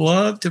 I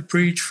love to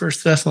preach 1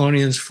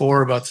 Thessalonians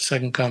 4 about the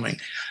second coming.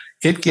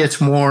 It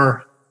gets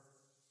more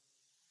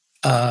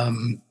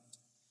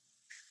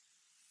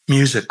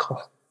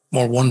musical,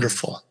 more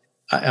wonderful.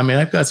 I mean,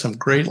 I've got some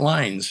great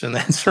lines in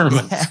that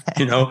sermon,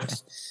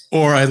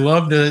 Or I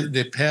love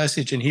the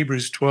passage in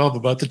Hebrews 12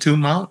 about the two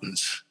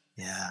mountains.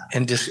 Yeah.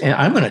 And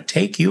I'm going to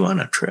take you on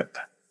a trip.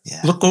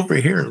 Yeah. Look over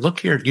here. Look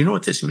here. Do you know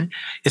what this means?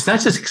 It's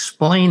not just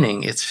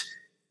explaining. It's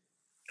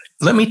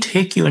let me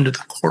take you into the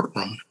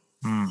courtroom.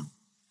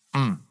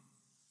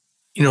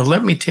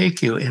 Let me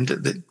take you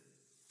into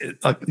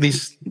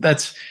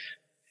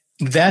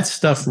that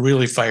stuff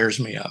really fires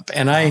me up.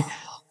 And I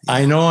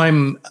know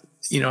I'm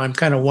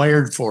kind of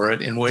wired for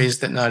it in ways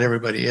that not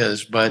everybody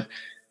is, but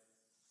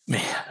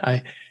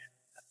man,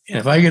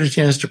 if I get a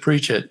chance to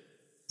preach it,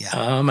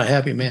 I'm a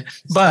happy man.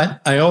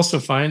 But I also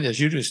find,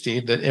 as you do,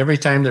 Steve, that every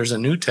time there's a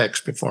new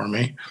text before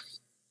me,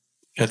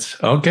 it's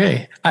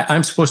okay.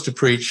 I'm supposed to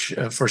preach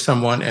for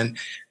someone, and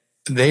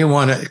they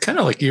want to, kind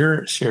of like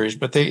your series,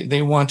 but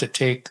they want to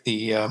take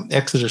the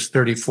Exodus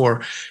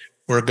 34,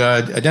 where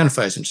God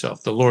identifies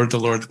himself, the Lord,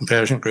 the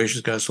compassionate,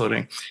 gracious God, slow to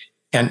anger.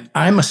 And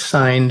I'm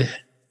assigned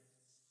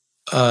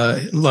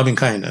loving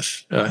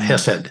kindness,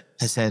 Hesed.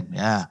 Hesed,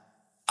 yeah.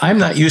 I'm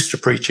not used to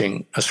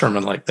preaching a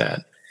sermon like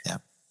that. Yeah.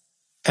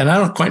 And I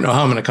don't quite know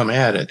how I'm going to come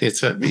at it.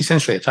 It's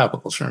essentially a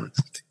topical sermon.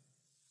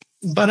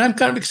 But I'm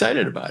kind of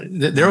excited about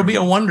it. There will be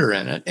a wonder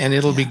in it, and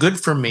it'll be good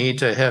for me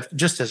to have,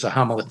 just as a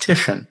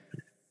homiletician,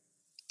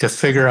 to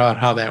figure out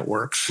how that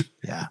works.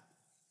 Yeah.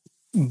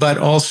 But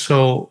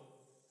also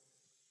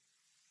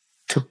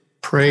to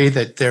pray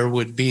that there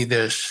would be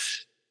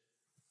this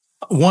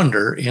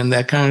wonder in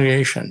that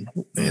congregation,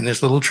 in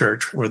this little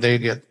church, when they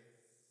get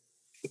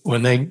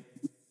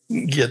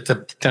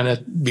to kind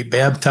of be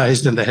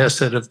baptized in the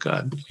Hesed of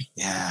God.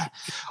 Yeah.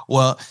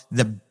 Well,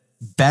 the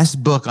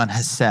best book on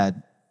Hesed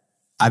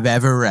I've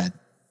ever read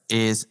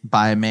is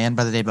by a man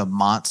by the name of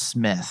Mont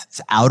Smith.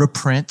 It's out of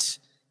print.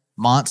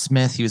 Mont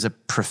Smith, he was a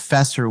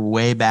professor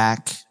way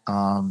back.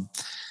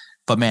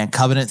 But man,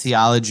 covenant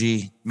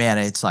theology, man,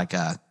 it's like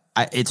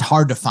it's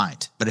hard to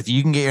find. But if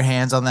you can get your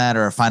hands on that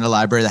or find a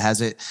library that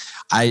has it,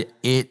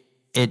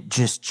 it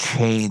just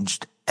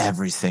changed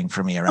everything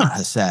for me around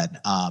Hesed.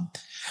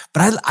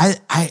 But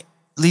I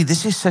Lee,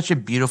 this is such a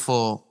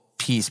beautiful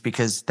piece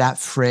because that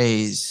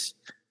phrase,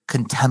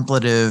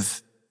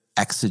 contemplative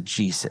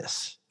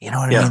exegesis, you know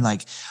what I mean?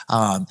 Like,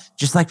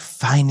 just like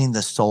finding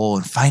the soul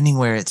and finding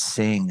where it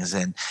sings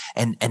and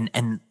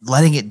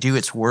letting it do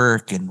its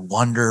work in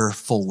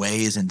wonderful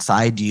ways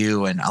inside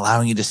you and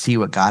allowing you to see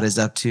what God is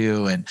up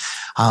to. And,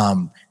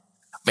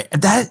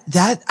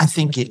 that I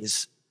think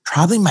is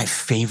probably my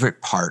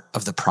favorite part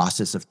of the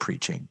process of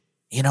preaching.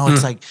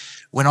 It's like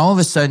when all of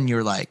a sudden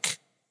you're like,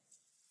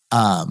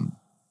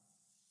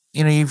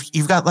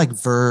 you've got like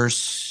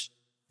verse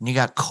and you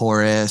got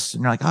chorus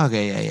and you're like, oh,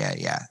 okay,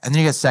 yeah. And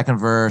then you got second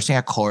verse, you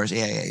got chorus,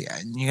 yeah.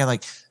 And you got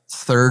like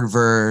third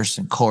verse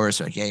and chorus,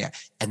 like, yeah.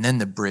 And then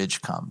the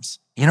bridge comes,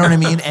 you know what I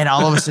mean? And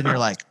all of a sudden you're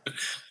like,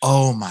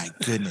 oh my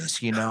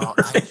goodness, I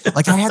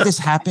had this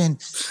happen,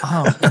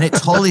 and it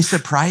totally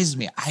surprised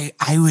me.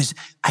 I was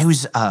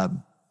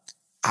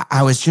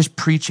just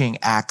preaching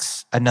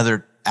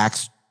another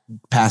Acts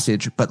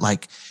passage, but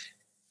like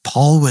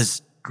Paul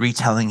was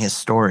retelling his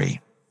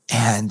story,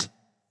 and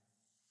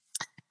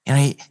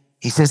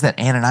he says that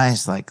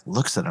Ananias like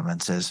looks at him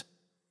and says,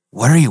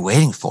 "What are you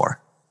waiting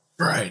for?"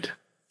 Right.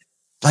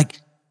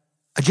 Like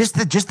just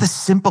the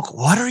simple,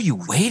 what are you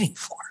waiting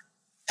for?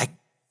 Like,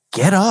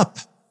 get up,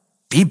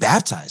 be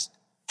baptized,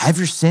 have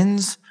your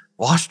sins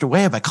washed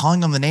away by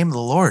calling on the name of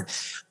the Lord.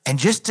 And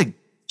just to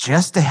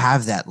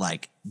have that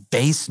like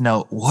base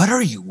note, what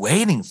are you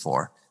waiting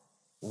for?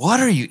 what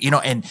are you,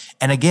 and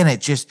again,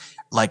 it just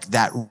like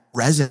that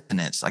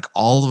resonance, like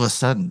all of a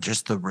sudden,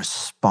 just the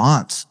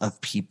response of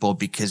people,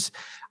 because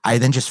I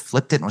then just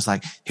flipped it and was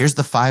like, here's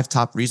the 5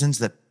 top reasons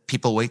that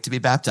people wait to be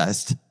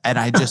baptized. And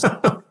I just,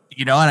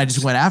 and I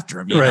just went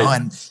after them,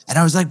 and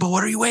I was like, but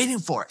what are you waiting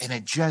for? And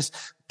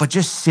but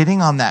just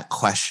sitting on that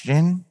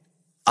question,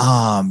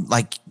 and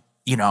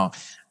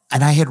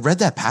I had read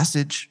that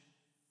passage.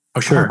 Oh,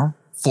 sure.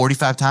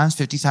 45 times,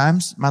 50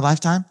 times in my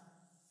lifetime,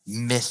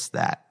 missed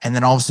that. And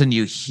then all of a sudden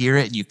you hear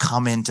it and you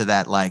come into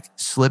that like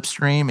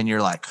slipstream and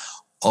you're like,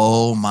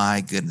 oh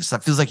my goodness.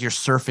 That feels like you're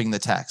surfing the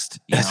text.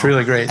 That's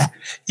really great.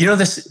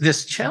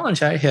 This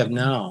challenge I have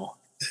now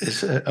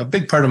is a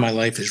big part of my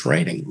life is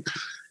writing.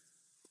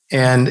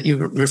 And you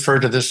refer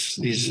to these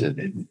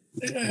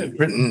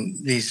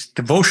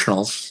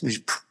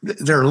devotionals,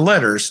 they're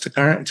letters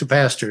to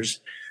pastors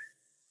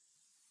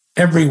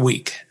every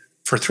week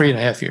for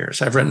 3.5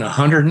 years. I've written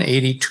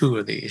 182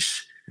 of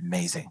these.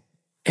 Amazing.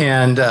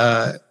 And,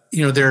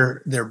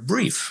 they're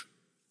brief.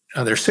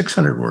 They're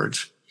 600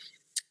 words.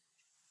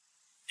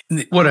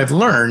 What I've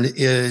learned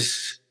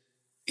is,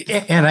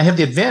 and I have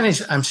the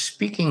advantage, I'm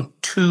speaking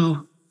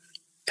to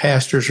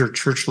pastors or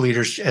church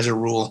leaders as a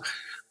rule.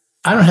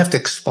 I don't have to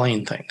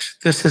explain things.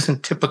 This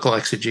isn't typical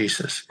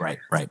exegesis. Right.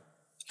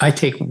 I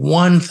take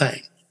one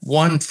thing,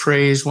 one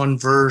phrase, one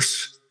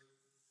verse.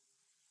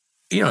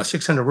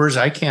 600 words,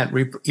 I can't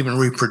even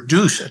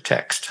reproduce a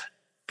text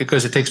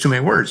because it takes too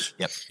many words.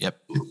 Yep.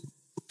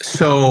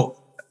 So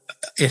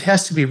it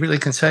has to be really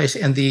concise.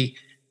 And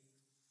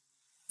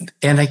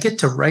I get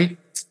to write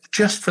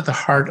just for the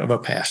heart of a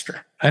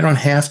pastor. I don't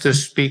have to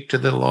speak to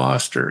the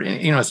lost or,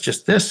 it's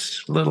just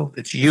this little,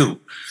 it's you.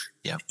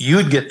 Yeah.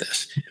 You'd get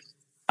this.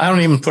 I don't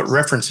even put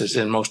references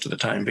in most of the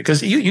time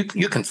because you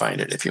can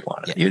find it if you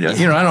want it.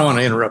 I don't want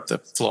to interrupt the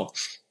flow.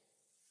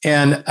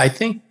 And I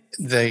think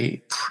the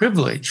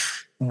great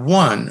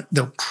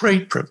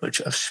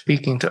privilege of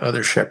speaking to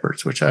other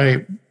shepherds, which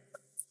I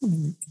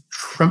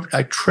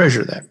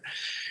treasure that.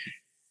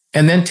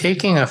 And then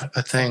taking a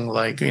thing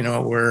like,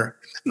 where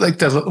like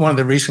one of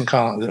the recent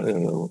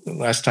columns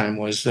last time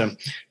was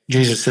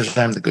Jesus says,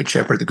 I'm the good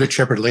shepherd. The good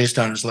shepherd lays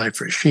down his life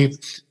for his sheep.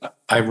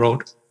 I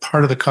wrote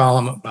part of the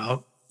column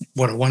about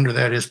what a wonder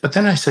that is. But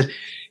then I said,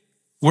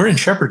 we're in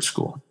shepherd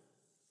school.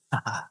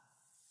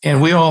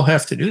 And we all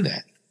have to do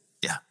that.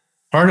 Yeah.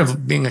 Part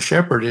of being a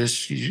shepherd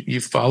is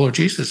you follow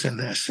Jesus in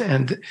this.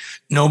 And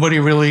nobody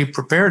really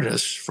prepared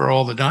us for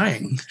all the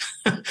dying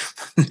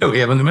that we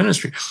have in the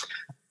ministry.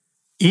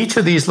 Each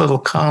of these little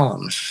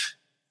columns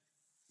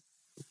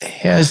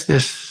has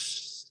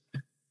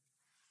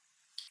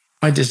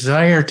my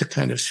desire to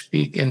kind of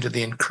speak into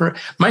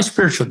my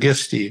spiritual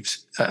gifts, Steve,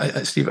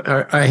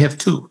 I have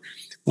 2,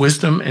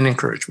 wisdom and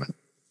encouragement.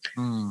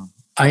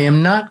 I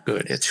am not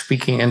good at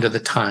speaking into the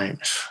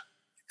times.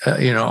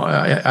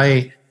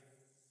 I'm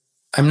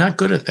not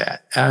good at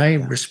that. I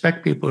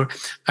respect people.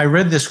 I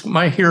read this,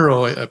 my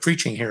hero, a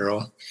preaching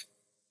hero,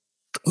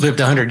 lived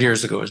 100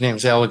 years ago. His name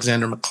is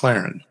Alexander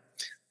McLaren.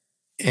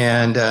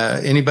 And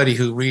anybody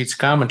who reads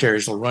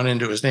commentaries will run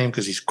into his name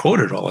because he's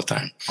quoted all the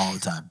time.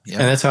 Yeah.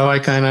 And that's how I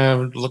kind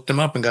of looked him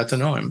up and got to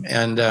know him.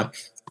 And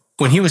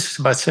when he was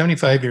about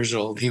 75 years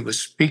old, he was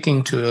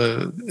speaking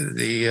to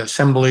the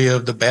Assembly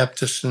of the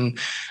Baptists in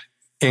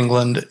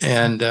England.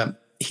 And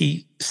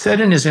he said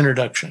in his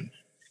introduction,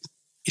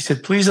 he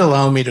said, please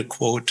allow me to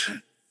quote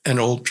an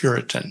old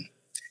Puritan.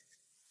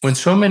 When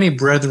so many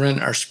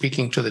brethren are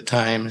speaking to the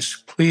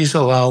times, please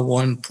allow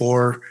one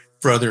poor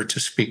brother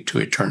to speak to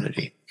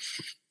eternity.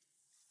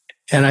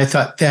 And I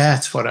thought,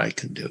 that's what I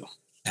can do.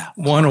 Yeah.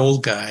 One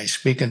old guy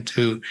speaking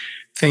to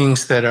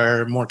things that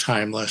are more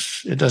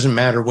timeless. It doesn't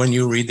matter when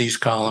you read these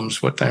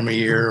columns, what time of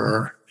year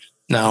or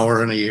now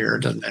or in a year,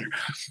 it doesn't matter.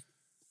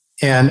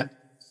 And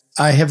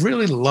I have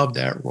really loved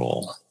that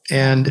role.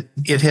 And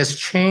it has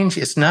changed.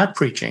 It's not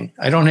preaching.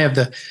 I don't have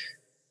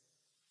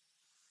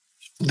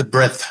the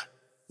breadth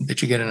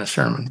that you get in a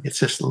sermon. It's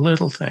this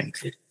little thing.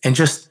 And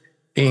just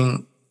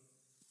being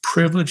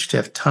privileged to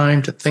have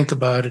time to think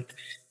about it,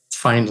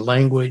 find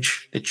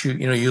language that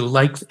you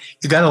like.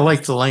 You got to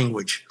like the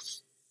language.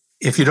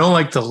 If you don't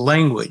like the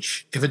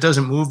language, if it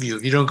doesn't move you,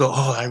 if you don't go,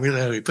 oh, I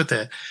really have to put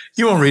that,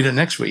 you won't read it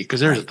next week because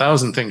there's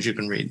 1,000 things you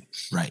can read.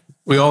 Right.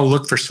 We all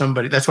look for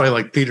somebody. That's why I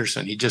like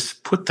Peterson. He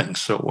just put things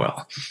so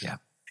well. Yeah.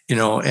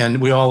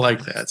 And we all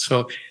like that.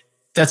 So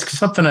that's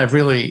something I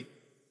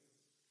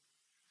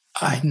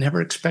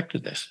never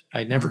expected this.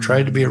 I never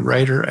tried to be a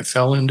writer. I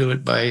fell into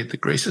it by the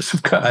graces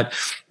of God.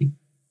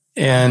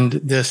 And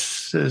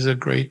this is a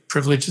great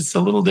privilege. It's a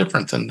little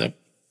different than the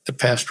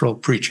pastoral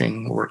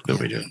preaching work that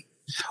we do.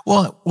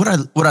 Well, what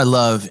I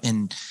love,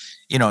 and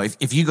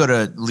if you go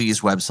to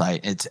Lee's website,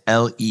 it's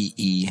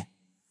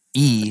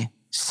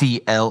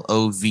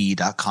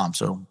LeeEclov.com.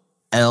 So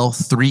L,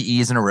 3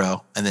 E's in a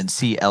row, and then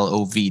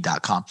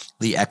CLOV.com.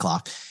 Lee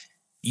Eclov.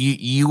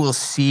 You will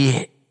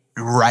see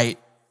right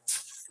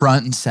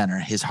front and center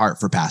his heart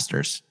for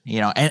pastors,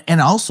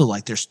 and also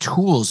like there's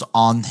tools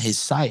on his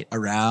site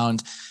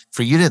around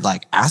for you to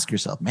like ask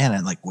yourself, man,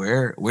 and like,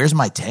 where's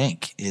my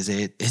tank? Is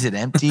it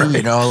empty?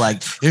 Right.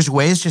 Like there's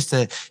ways just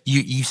to,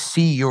 you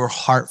see your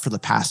heart for the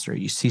pastor.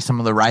 You see some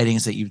of the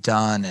writings that you've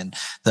done and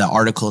the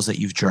articles that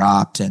you've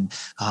dropped. And,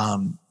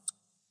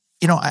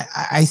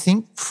 I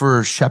think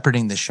for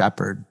shepherding the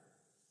shepherd,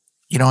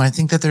 I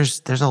think that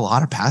there's a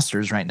lot of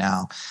pastors right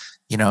now,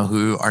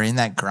 who are in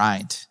that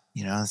grind.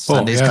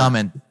 Sunday's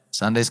coming,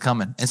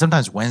 and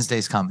sometimes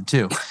Wednesday's coming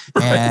too,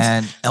 Right.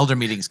 And elder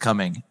meeting's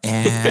coming,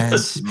 and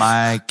Yes.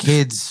 my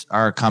kids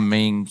are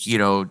coming,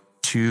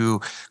 to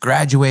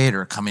graduate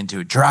or coming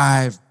to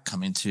drive,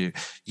 coming to,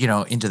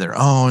 into their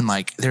own.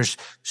 Like there's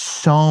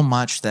so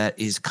much that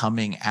is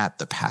coming at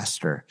the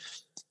pastor,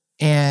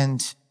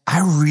 and I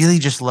really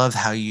just love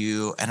how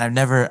and I've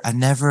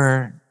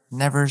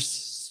never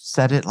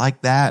said it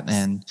like that,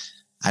 and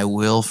I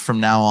will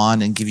from now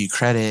on and give you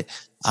credit.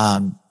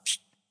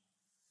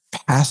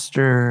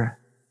 Pastor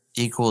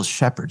equals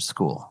shepherd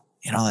school,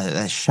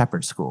 that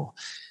shepherd school.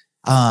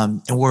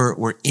 And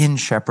we're in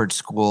shepherd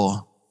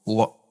school.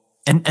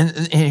 And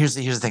here's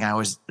the thing I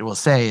always will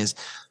say is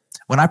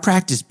when I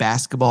practiced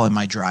basketball in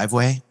my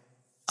driveway,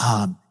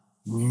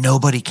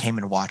 nobody came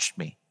and watched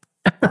me.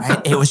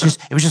 Right? It was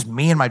just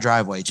me in my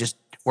driveway, just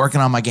working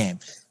on my game.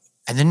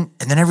 And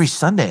then every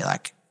Sunday,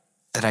 like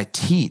that I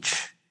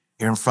teach,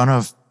 you're in front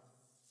of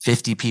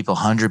 50 people,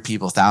 100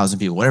 people, 1,000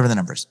 people, whatever the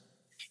numbers.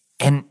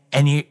 And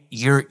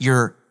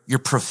you're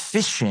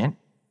proficient,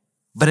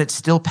 but it's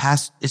still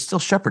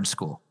shepherd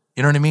school.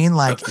 You know what I mean?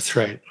 Like that's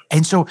right.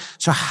 And so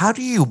how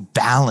do you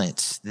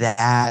balance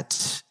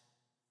that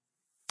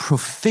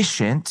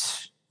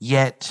proficient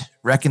yet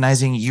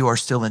recognizing you are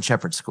still in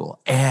shepherd school?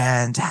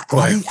 And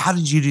how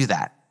did you do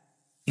that?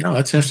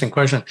 That's an interesting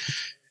question.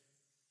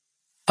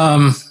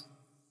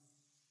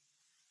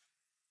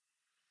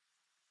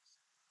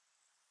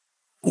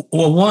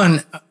 Well,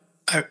 one,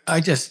 I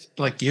just,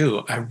 like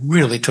you, I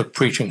really took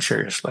preaching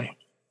seriously.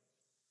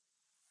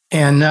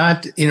 And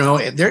not,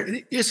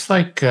 it's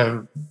like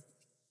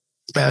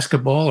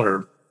basketball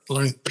or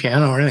learning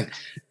piano or anything.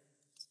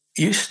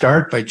 You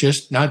start by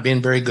just not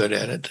being very good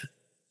at it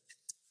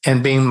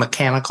and being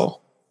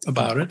mechanical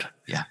about it.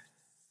 Yeah.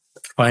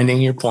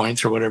 Finding your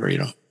points or whatever,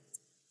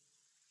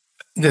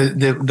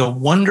 The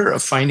wonder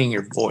of finding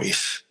your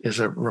voice is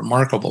a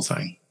remarkable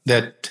thing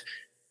that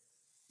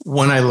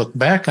when I look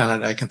back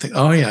on it, I can think,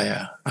 oh,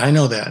 yeah, I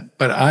know that,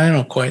 but I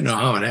don't quite know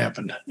how it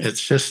happened.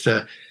 It's just,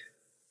 and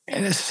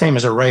it's the same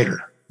as a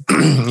writer.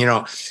 When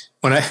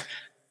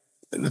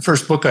the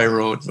first book I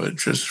wrote,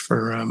 which was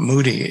for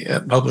Moody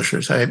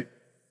Publishers, my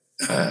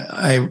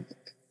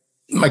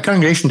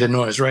congregation didn't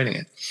know I was writing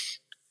it.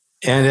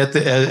 And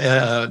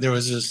there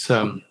was this,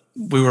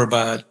 we were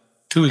about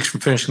 2 weeks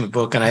from finishing the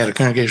book, and I had a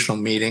congregational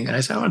meeting, and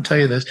I said, I want to tell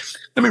you this.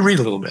 Let me read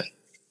a little bit.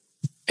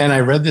 And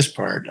I read this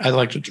part. I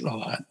liked it a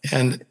lot.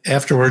 And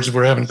afterwards,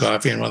 we're having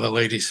coffee, and one of the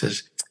ladies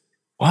says,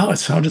 wow, it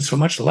sounded so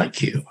much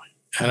like you.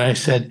 And I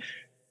said,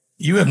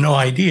 you have no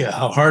idea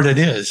how hard it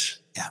is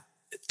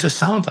to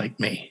sound like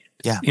me,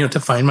 to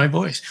find my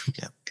voice.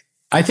 Yeah.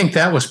 I think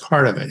that was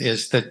part of it,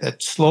 is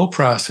that slow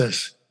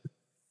process.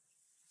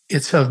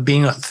 It's of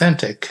being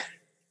authentic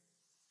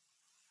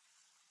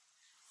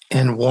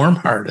and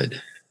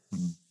warm-hearted.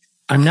 Mm.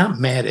 I'm not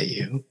mad at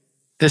you.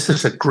 This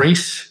is a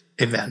grace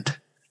event.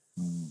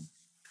 Mm.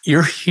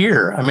 You're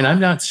here. I mean, I'm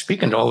not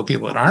speaking to all the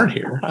people that aren't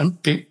here. I'm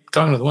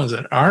talking to the ones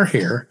that are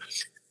here.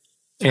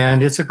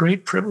 And it's a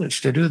great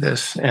privilege to do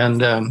this.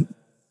 And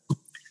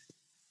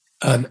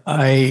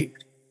I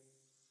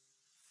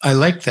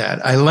like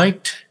that. I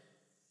liked,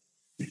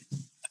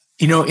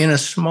 in a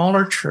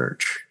smaller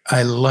church,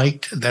 I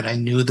liked that I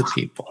knew the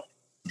people.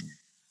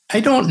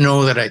 I don't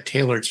know that I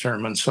tailored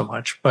sermons so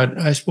much, but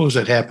I suppose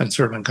it happened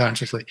sort of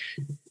unconsciously.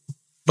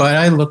 But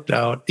I looked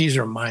out, these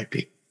are my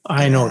people.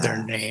 I know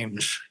their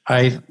names.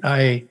 I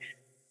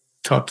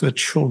talk to the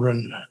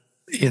children,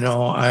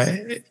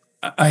 I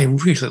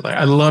really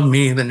I love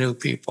meeting the new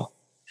people.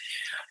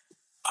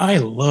 I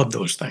love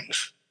those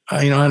things,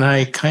 and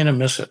I kind of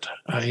miss it.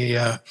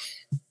 The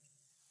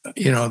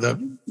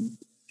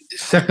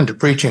second to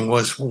preaching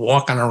was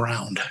walking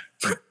around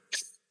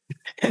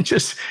and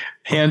just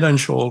hand on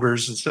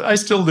shoulders. And so I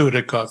still do it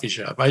at coffee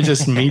shop. I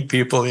just meet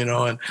people,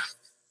 and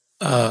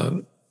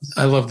I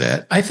love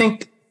that. I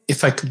think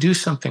if I could do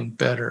something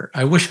better,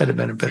 I wish I'd have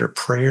been a better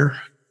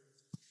prayer.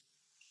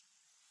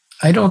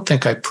 I don't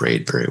think I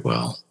prayed very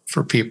well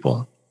for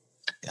people.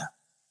 Yeah.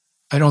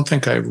 I don't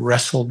think I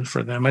wrestled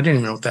for them. I didn't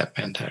even know what that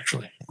meant,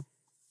 actually. Yeah.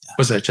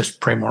 Was that just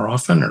pray more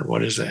often, or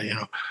what is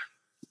that,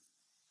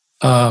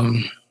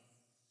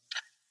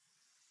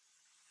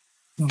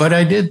 But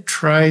I did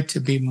try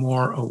to be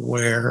more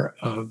aware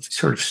of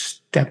sort of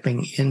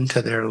stepping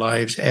into their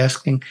lives,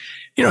 asking,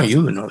 you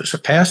know this, a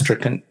pastor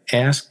can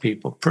ask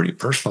people pretty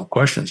personal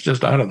questions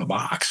just out of the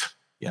box.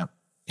 Yeah.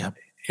 Yeah.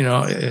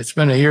 It's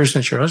been a year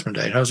since your husband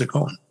died. How's it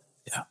going?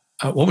 Yeah.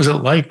 What was it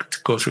like to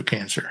go through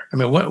cancer? I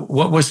mean, what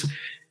was,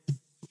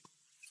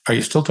 are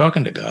you still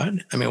talking to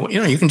God? I mean,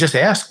 you can just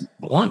ask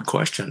blunt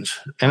questions.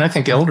 And I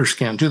think elders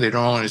can too. They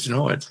don't always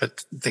know it,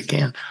 but they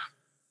can.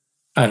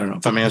 I don't know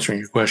if I'm answering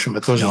your question,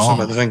 but those are some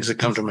of the things that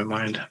come to my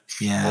mind.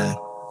 Yeah.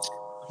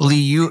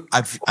 Lee,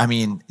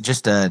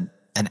 just an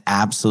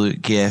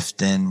absolute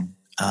gift and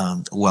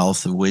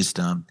wealth of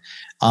wisdom.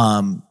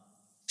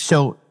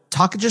 So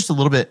talk just a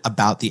little bit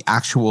about the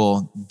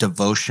actual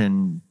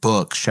devotion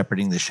book,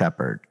 Shepherding the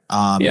Shepherd.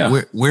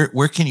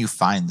 Where can you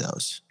find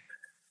those?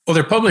 Well,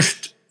 they're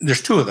published.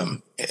 There's 2 of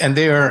them, and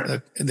they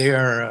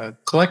are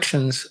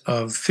collections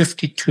of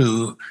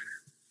 52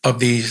 of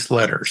these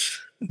letters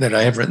that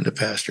I have written to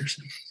pastors,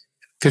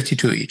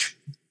 52 each.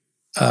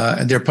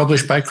 And they're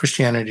published by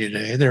Christianity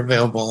Today. They're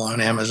available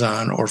on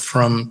Amazon or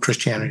from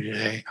Christianity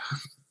Today,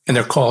 and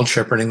they're called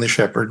Shepherding the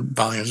Shepherd,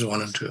 volumes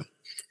 1 and 2.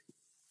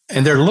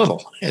 And they're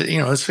little.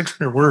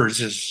 600 words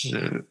is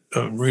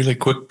a really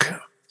quick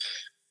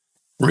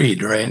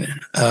read, right?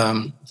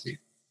 So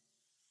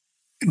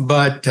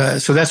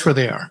that's where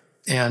they are.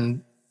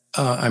 And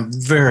I'm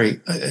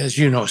very, as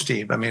you know,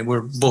 Steve, I mean,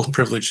 we're both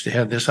privileged to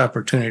have this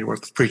opportunity to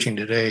work with Preaching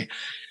Today,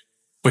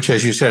 which,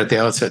 as you said at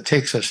the outset,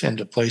 takes us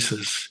into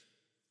places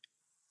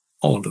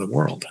all over the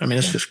world. I mean,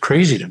 it's just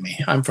crazy to me.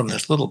 I'm from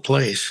this little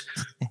place,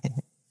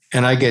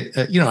 and I get,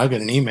 I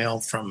get an email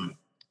from,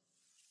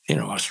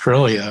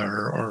 Australia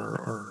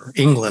or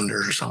England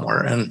or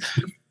somewhere, and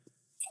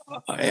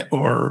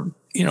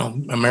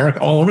America,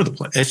 all over the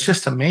place. It's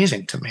just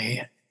amazing to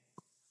me.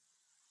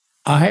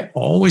 I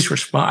always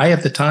respond. I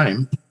have the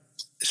time,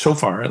 so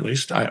far at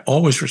least. I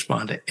always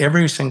respond to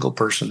every single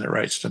person that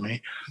writes to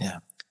me. Yeah.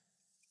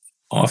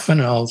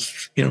 Often I'll,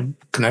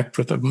 connect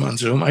with them on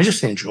Zoom. I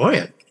just enjoy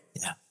it.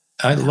 Yeah.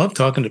 I love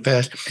talking to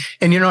pastors.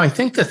 And, I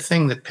think the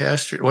thing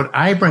that what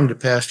I bring to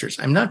pastors,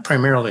 I'm not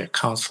primarily a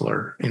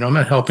counselor. I'm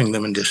not helping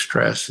them in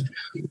distress.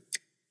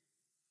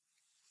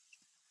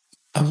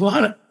 A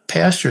lot of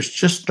pastors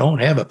just don't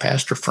have a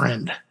pastor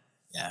friend.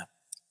 Yeah.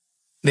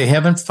 They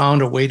haven't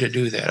found a way to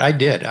do that. I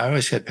did. I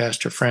always had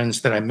pastor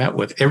friends that I met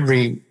with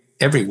every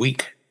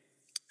week.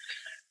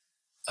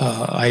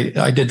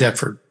 I did that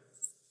for,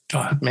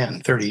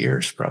 30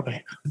 years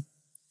probably.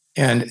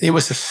 And it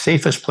was the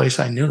safest place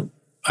I knew.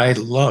 I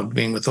loved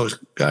being with those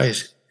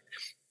guys.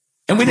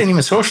 And we didn't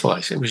even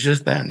socialize. It was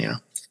just then,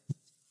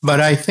 But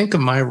I think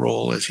of my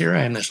role as, here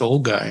I am, this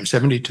old guy, I'm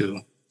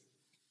 72.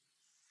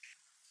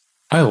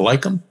 I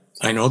like them.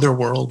 I know their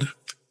world.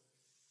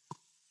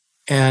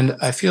 And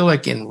I feel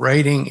like in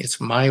writing,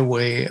 it's my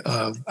way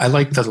of, I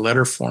like the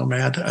letter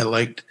format.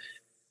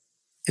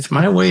 It's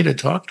my way to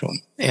talk to them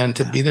and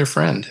to be their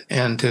friend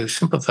and to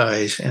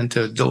sympathize and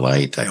to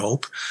delight, I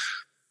hope,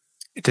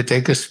 to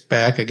take us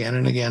back again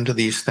and again to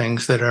these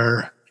things that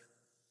are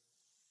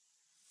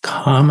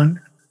common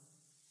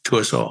to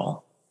us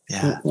all.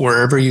 Yeah.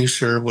 Wherever you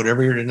serve,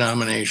 whatever your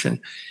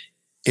denomination,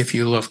 if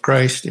you love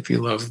Christ, if you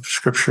love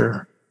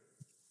Scripture,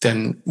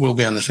 then we'll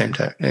be on the same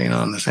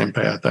on the same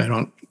path. I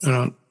don't.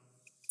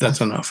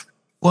 That's enough.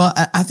 Well,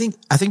 I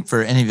think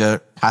for any of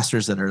the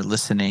pastors that are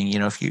listening,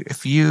 if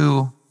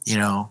you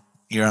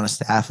you're on a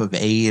staff of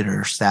 8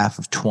 or staff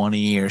of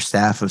 20 or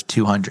staff of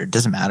 200,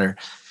 doesn't matter.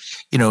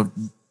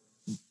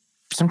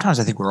 Sometimes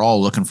I think we're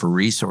all looking for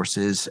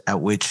resources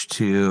at which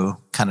to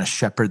kind of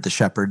shepherd the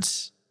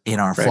shepherds in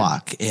our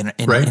flock. And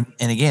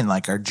again,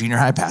 like our junior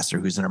high pastor,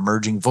 who's an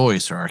emerging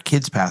voice, or our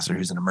kids pastor,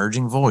 who's an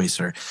emerging voice,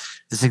 or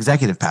this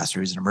executive pastor,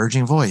 who's an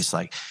emerging voice.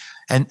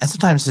 And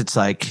sometimes it's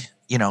like,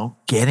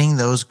 getting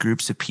those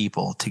groups of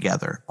people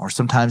together, or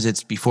sometimes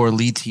it's before a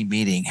lead team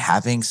meeting,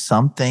 having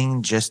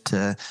something just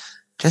to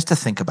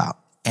think about.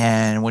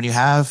 And when you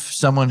have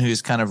someone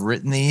who's kind of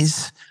written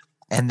these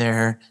and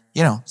they're,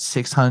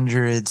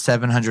 600,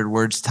 700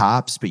 words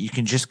tops, but you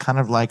can just kind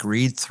of like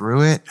read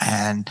through it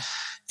and,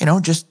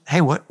 just, hey,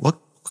 what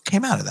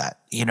came out of that?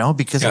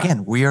 Because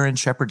again, we are in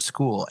Shepherd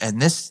School,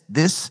 and this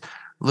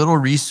little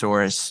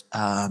resource,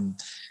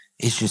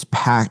 is just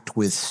packed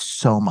with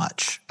so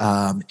much.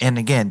 And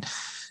again,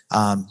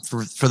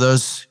 for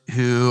those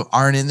who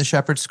aren't in the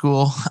Shepherd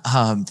School,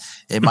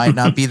 it might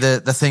not be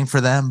the thing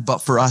for them, but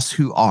for us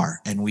who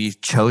are, and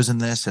we've chosen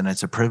this, and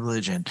it's a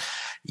privilege. And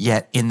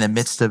yet in the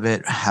midst of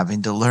it,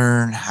 having to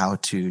learn how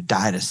to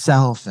die to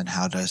self and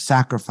how to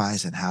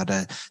sacrifice and how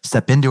to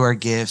step into our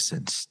gifts,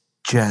 and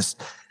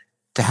just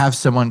to have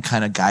someone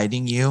kind of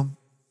guiding you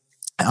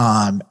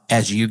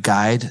as you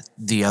guide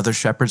the other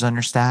shepherds on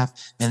your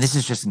staff. And this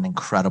is just an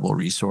incredible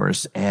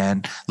resource.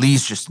 And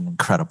Lee's just an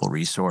incredible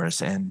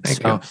resource. And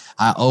Thank you.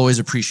 I always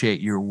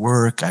appreciate your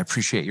work. I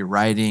appreciate your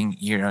writing.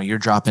 You're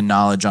dropping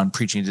knowledge on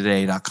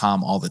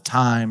preachingtoday.com all the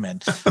time.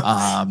 And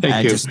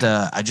I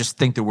just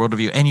think the world of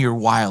you, and you're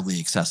wildly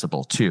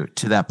accessible too,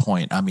 to that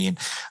point. I mean,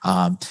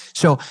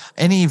 so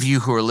any of you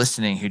who are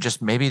listening who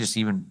just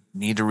even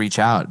need to reach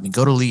out, I mean,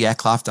 go to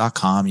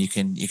leeeclov.com. You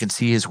can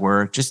see his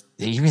work.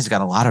 He's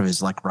got a lot of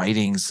his like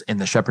writings in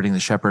the Shepherding the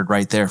Shepherd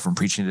right there from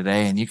Preaching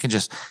Today. And you can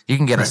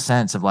get a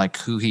sense of like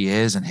who he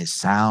is and his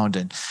sound.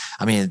 And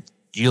I mean,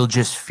 you'll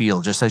just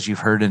feel, just as you've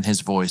heard in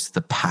his voice,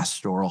 the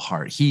pastoral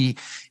heart. He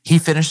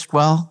finished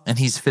well, and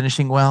he's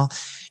finishing well.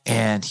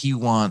 and he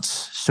wants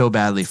so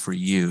badly for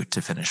you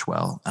to finish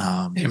well.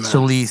 Amen.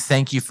 So Lee,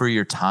 thank you for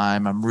your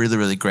time. I'm really,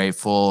 really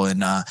grateful.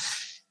 And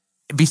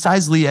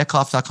besides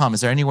leeeclov.com,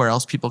 is there anywhere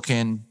else people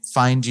can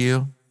find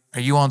you?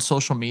 Are you on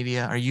social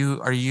media? Are you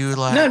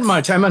like... Not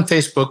much. I'm on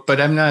Facebook,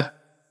 but I'm not.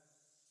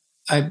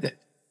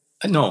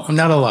 No, I'm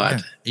not a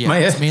lot. Yeah,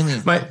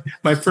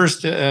 my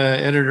first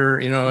editor,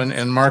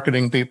 and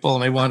marketing people,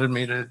 and they wanted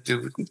me to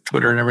do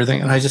Twitter and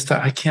everything, and I just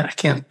thought I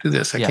can't do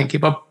this. I can't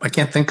keep up. I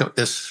can't think of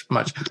this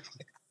much.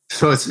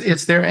 So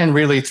it's there, and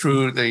really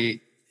through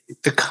the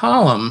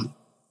column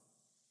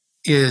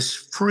is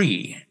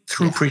free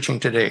through Preaching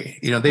Today.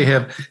 They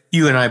have,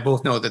 you and I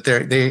both know that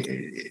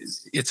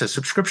it's a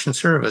subscription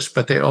service,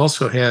 but they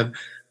also have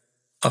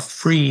a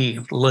free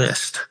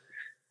list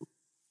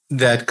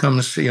that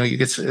comes, you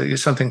get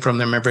something from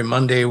them every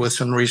Monday with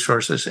some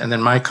resources. And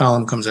then my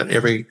column comes out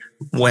every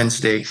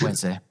Wednesday.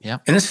 Yeah.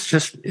 And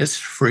it's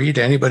free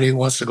to anybody who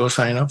wants to go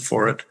sign up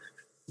for it.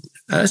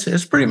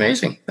 It's pretty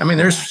amazing. I mean,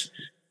 there's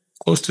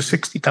close to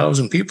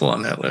 60,000 people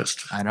on that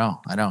list. I know.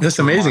 It's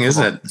amazing,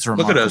 isn't it? It's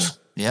remarkable. Look at us.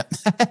 Yep.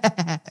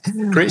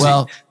 Crazy.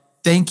 Well,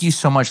 thank you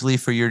so much, Lee,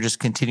 for your just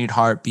continued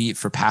heartbeat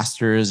for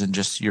pastors and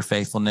just your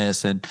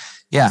faithfulness. And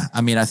yeah, I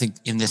mean, I think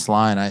in this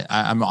line,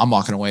 I'm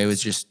walking away with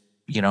just,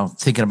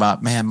 thinking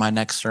about, man, my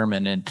next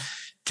sermon, and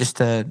just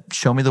to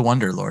show me the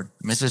wonder, Lord.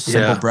 I mean, it's a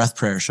simple breath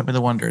prayer. Show me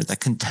the wonder, the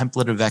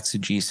contemplative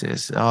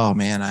exegesis. Oh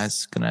man, I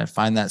was going to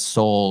find that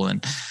soul.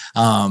 And,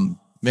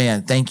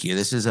 man, thank you.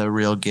 This is a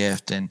real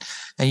gift. And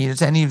to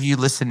any of you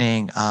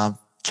listening,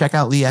 check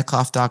out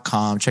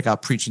leeeclov.com, check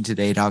out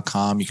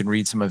preachingtoday.com. You can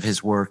read some of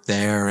his work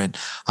there. And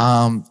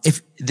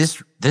if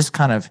this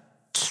kind of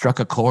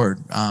struck a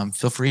chord,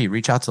 feel free,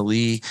 reach out to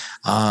Lee,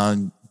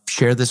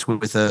 share this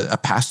with a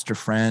pastor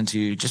friend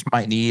who just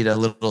might need a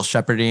little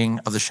shepherding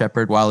of the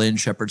shepherd while in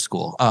shepherd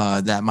school.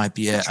 That might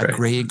be a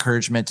great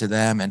encouragement to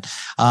them. And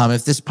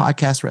if this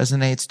podcast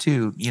resonates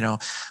too,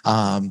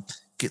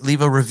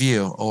 leave a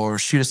review or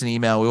shoot us an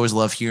email. We always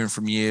love hearing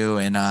from you.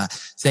 And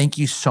thank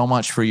you so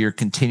much for your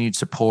continued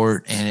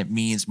support. And it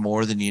means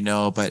more than you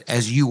know. But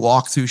as you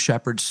walk through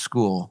shepherd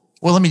school,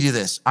 well, let me do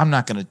this. I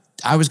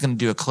was going to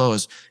do a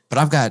close, but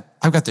I've got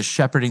the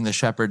shepherding the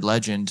shepherd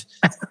legend.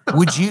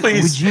 Would you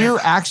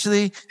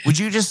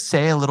just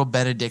say a little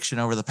benediction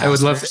over the pastor? I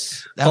would love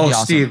to. That'd be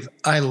awesome. Steve,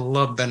 I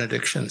love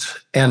benedictions.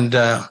 And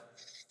I'm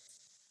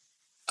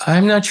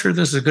not sure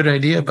this is a good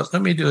idea, but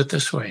let me do it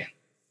this way.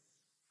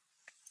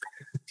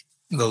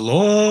 The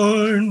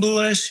Lord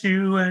bless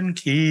you and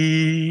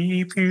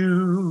keep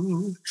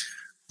you.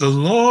 The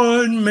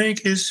Lord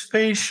make his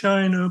face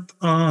shine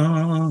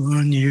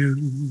upon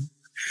you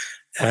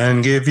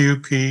and give you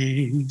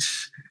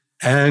peace,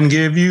 and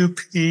give you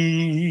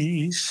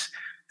peace,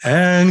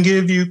 and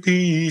give you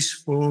peace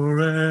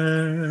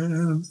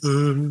forever.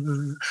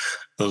 The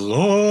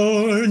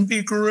Lord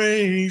be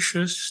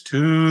gracious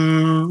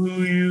to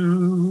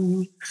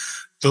you.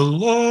 The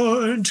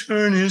Lord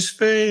turn his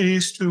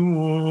face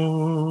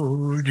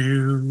toward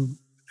you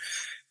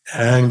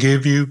and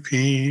give you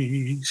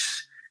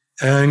peace,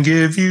 and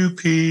give you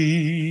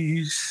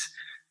peace,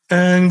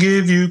 and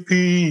give you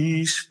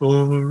peace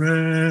forever.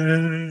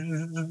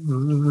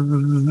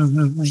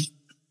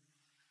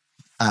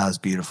 That was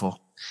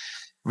beautiful.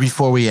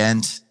 Before we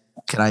end,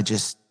 can I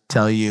just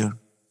tell you,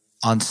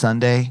 on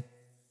Sunday,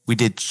 we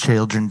did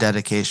child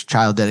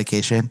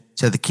dedication.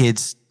 So the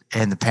kids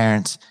and the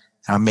parents,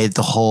 I made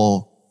the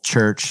whole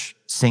church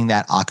sing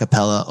that a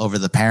cappella over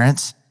the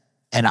parents.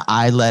 And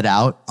I led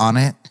out on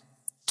it,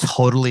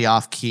 totally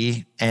off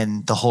key,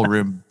 and the whole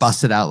room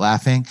busted out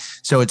laughing.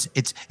 So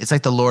it's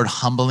like the Lord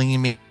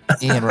humbling me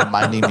and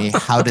reminding me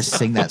how to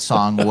sing that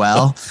song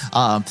well.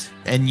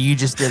 And you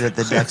just did it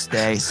the next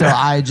day. So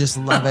I just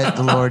love it.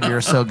 The Lord,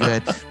 you're so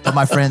good. But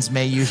my friends,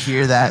 may you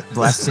hear that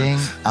blessing,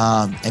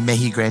 and may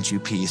he grant you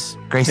peace.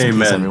 Grace and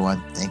peace,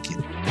 everyone. Thank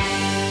you.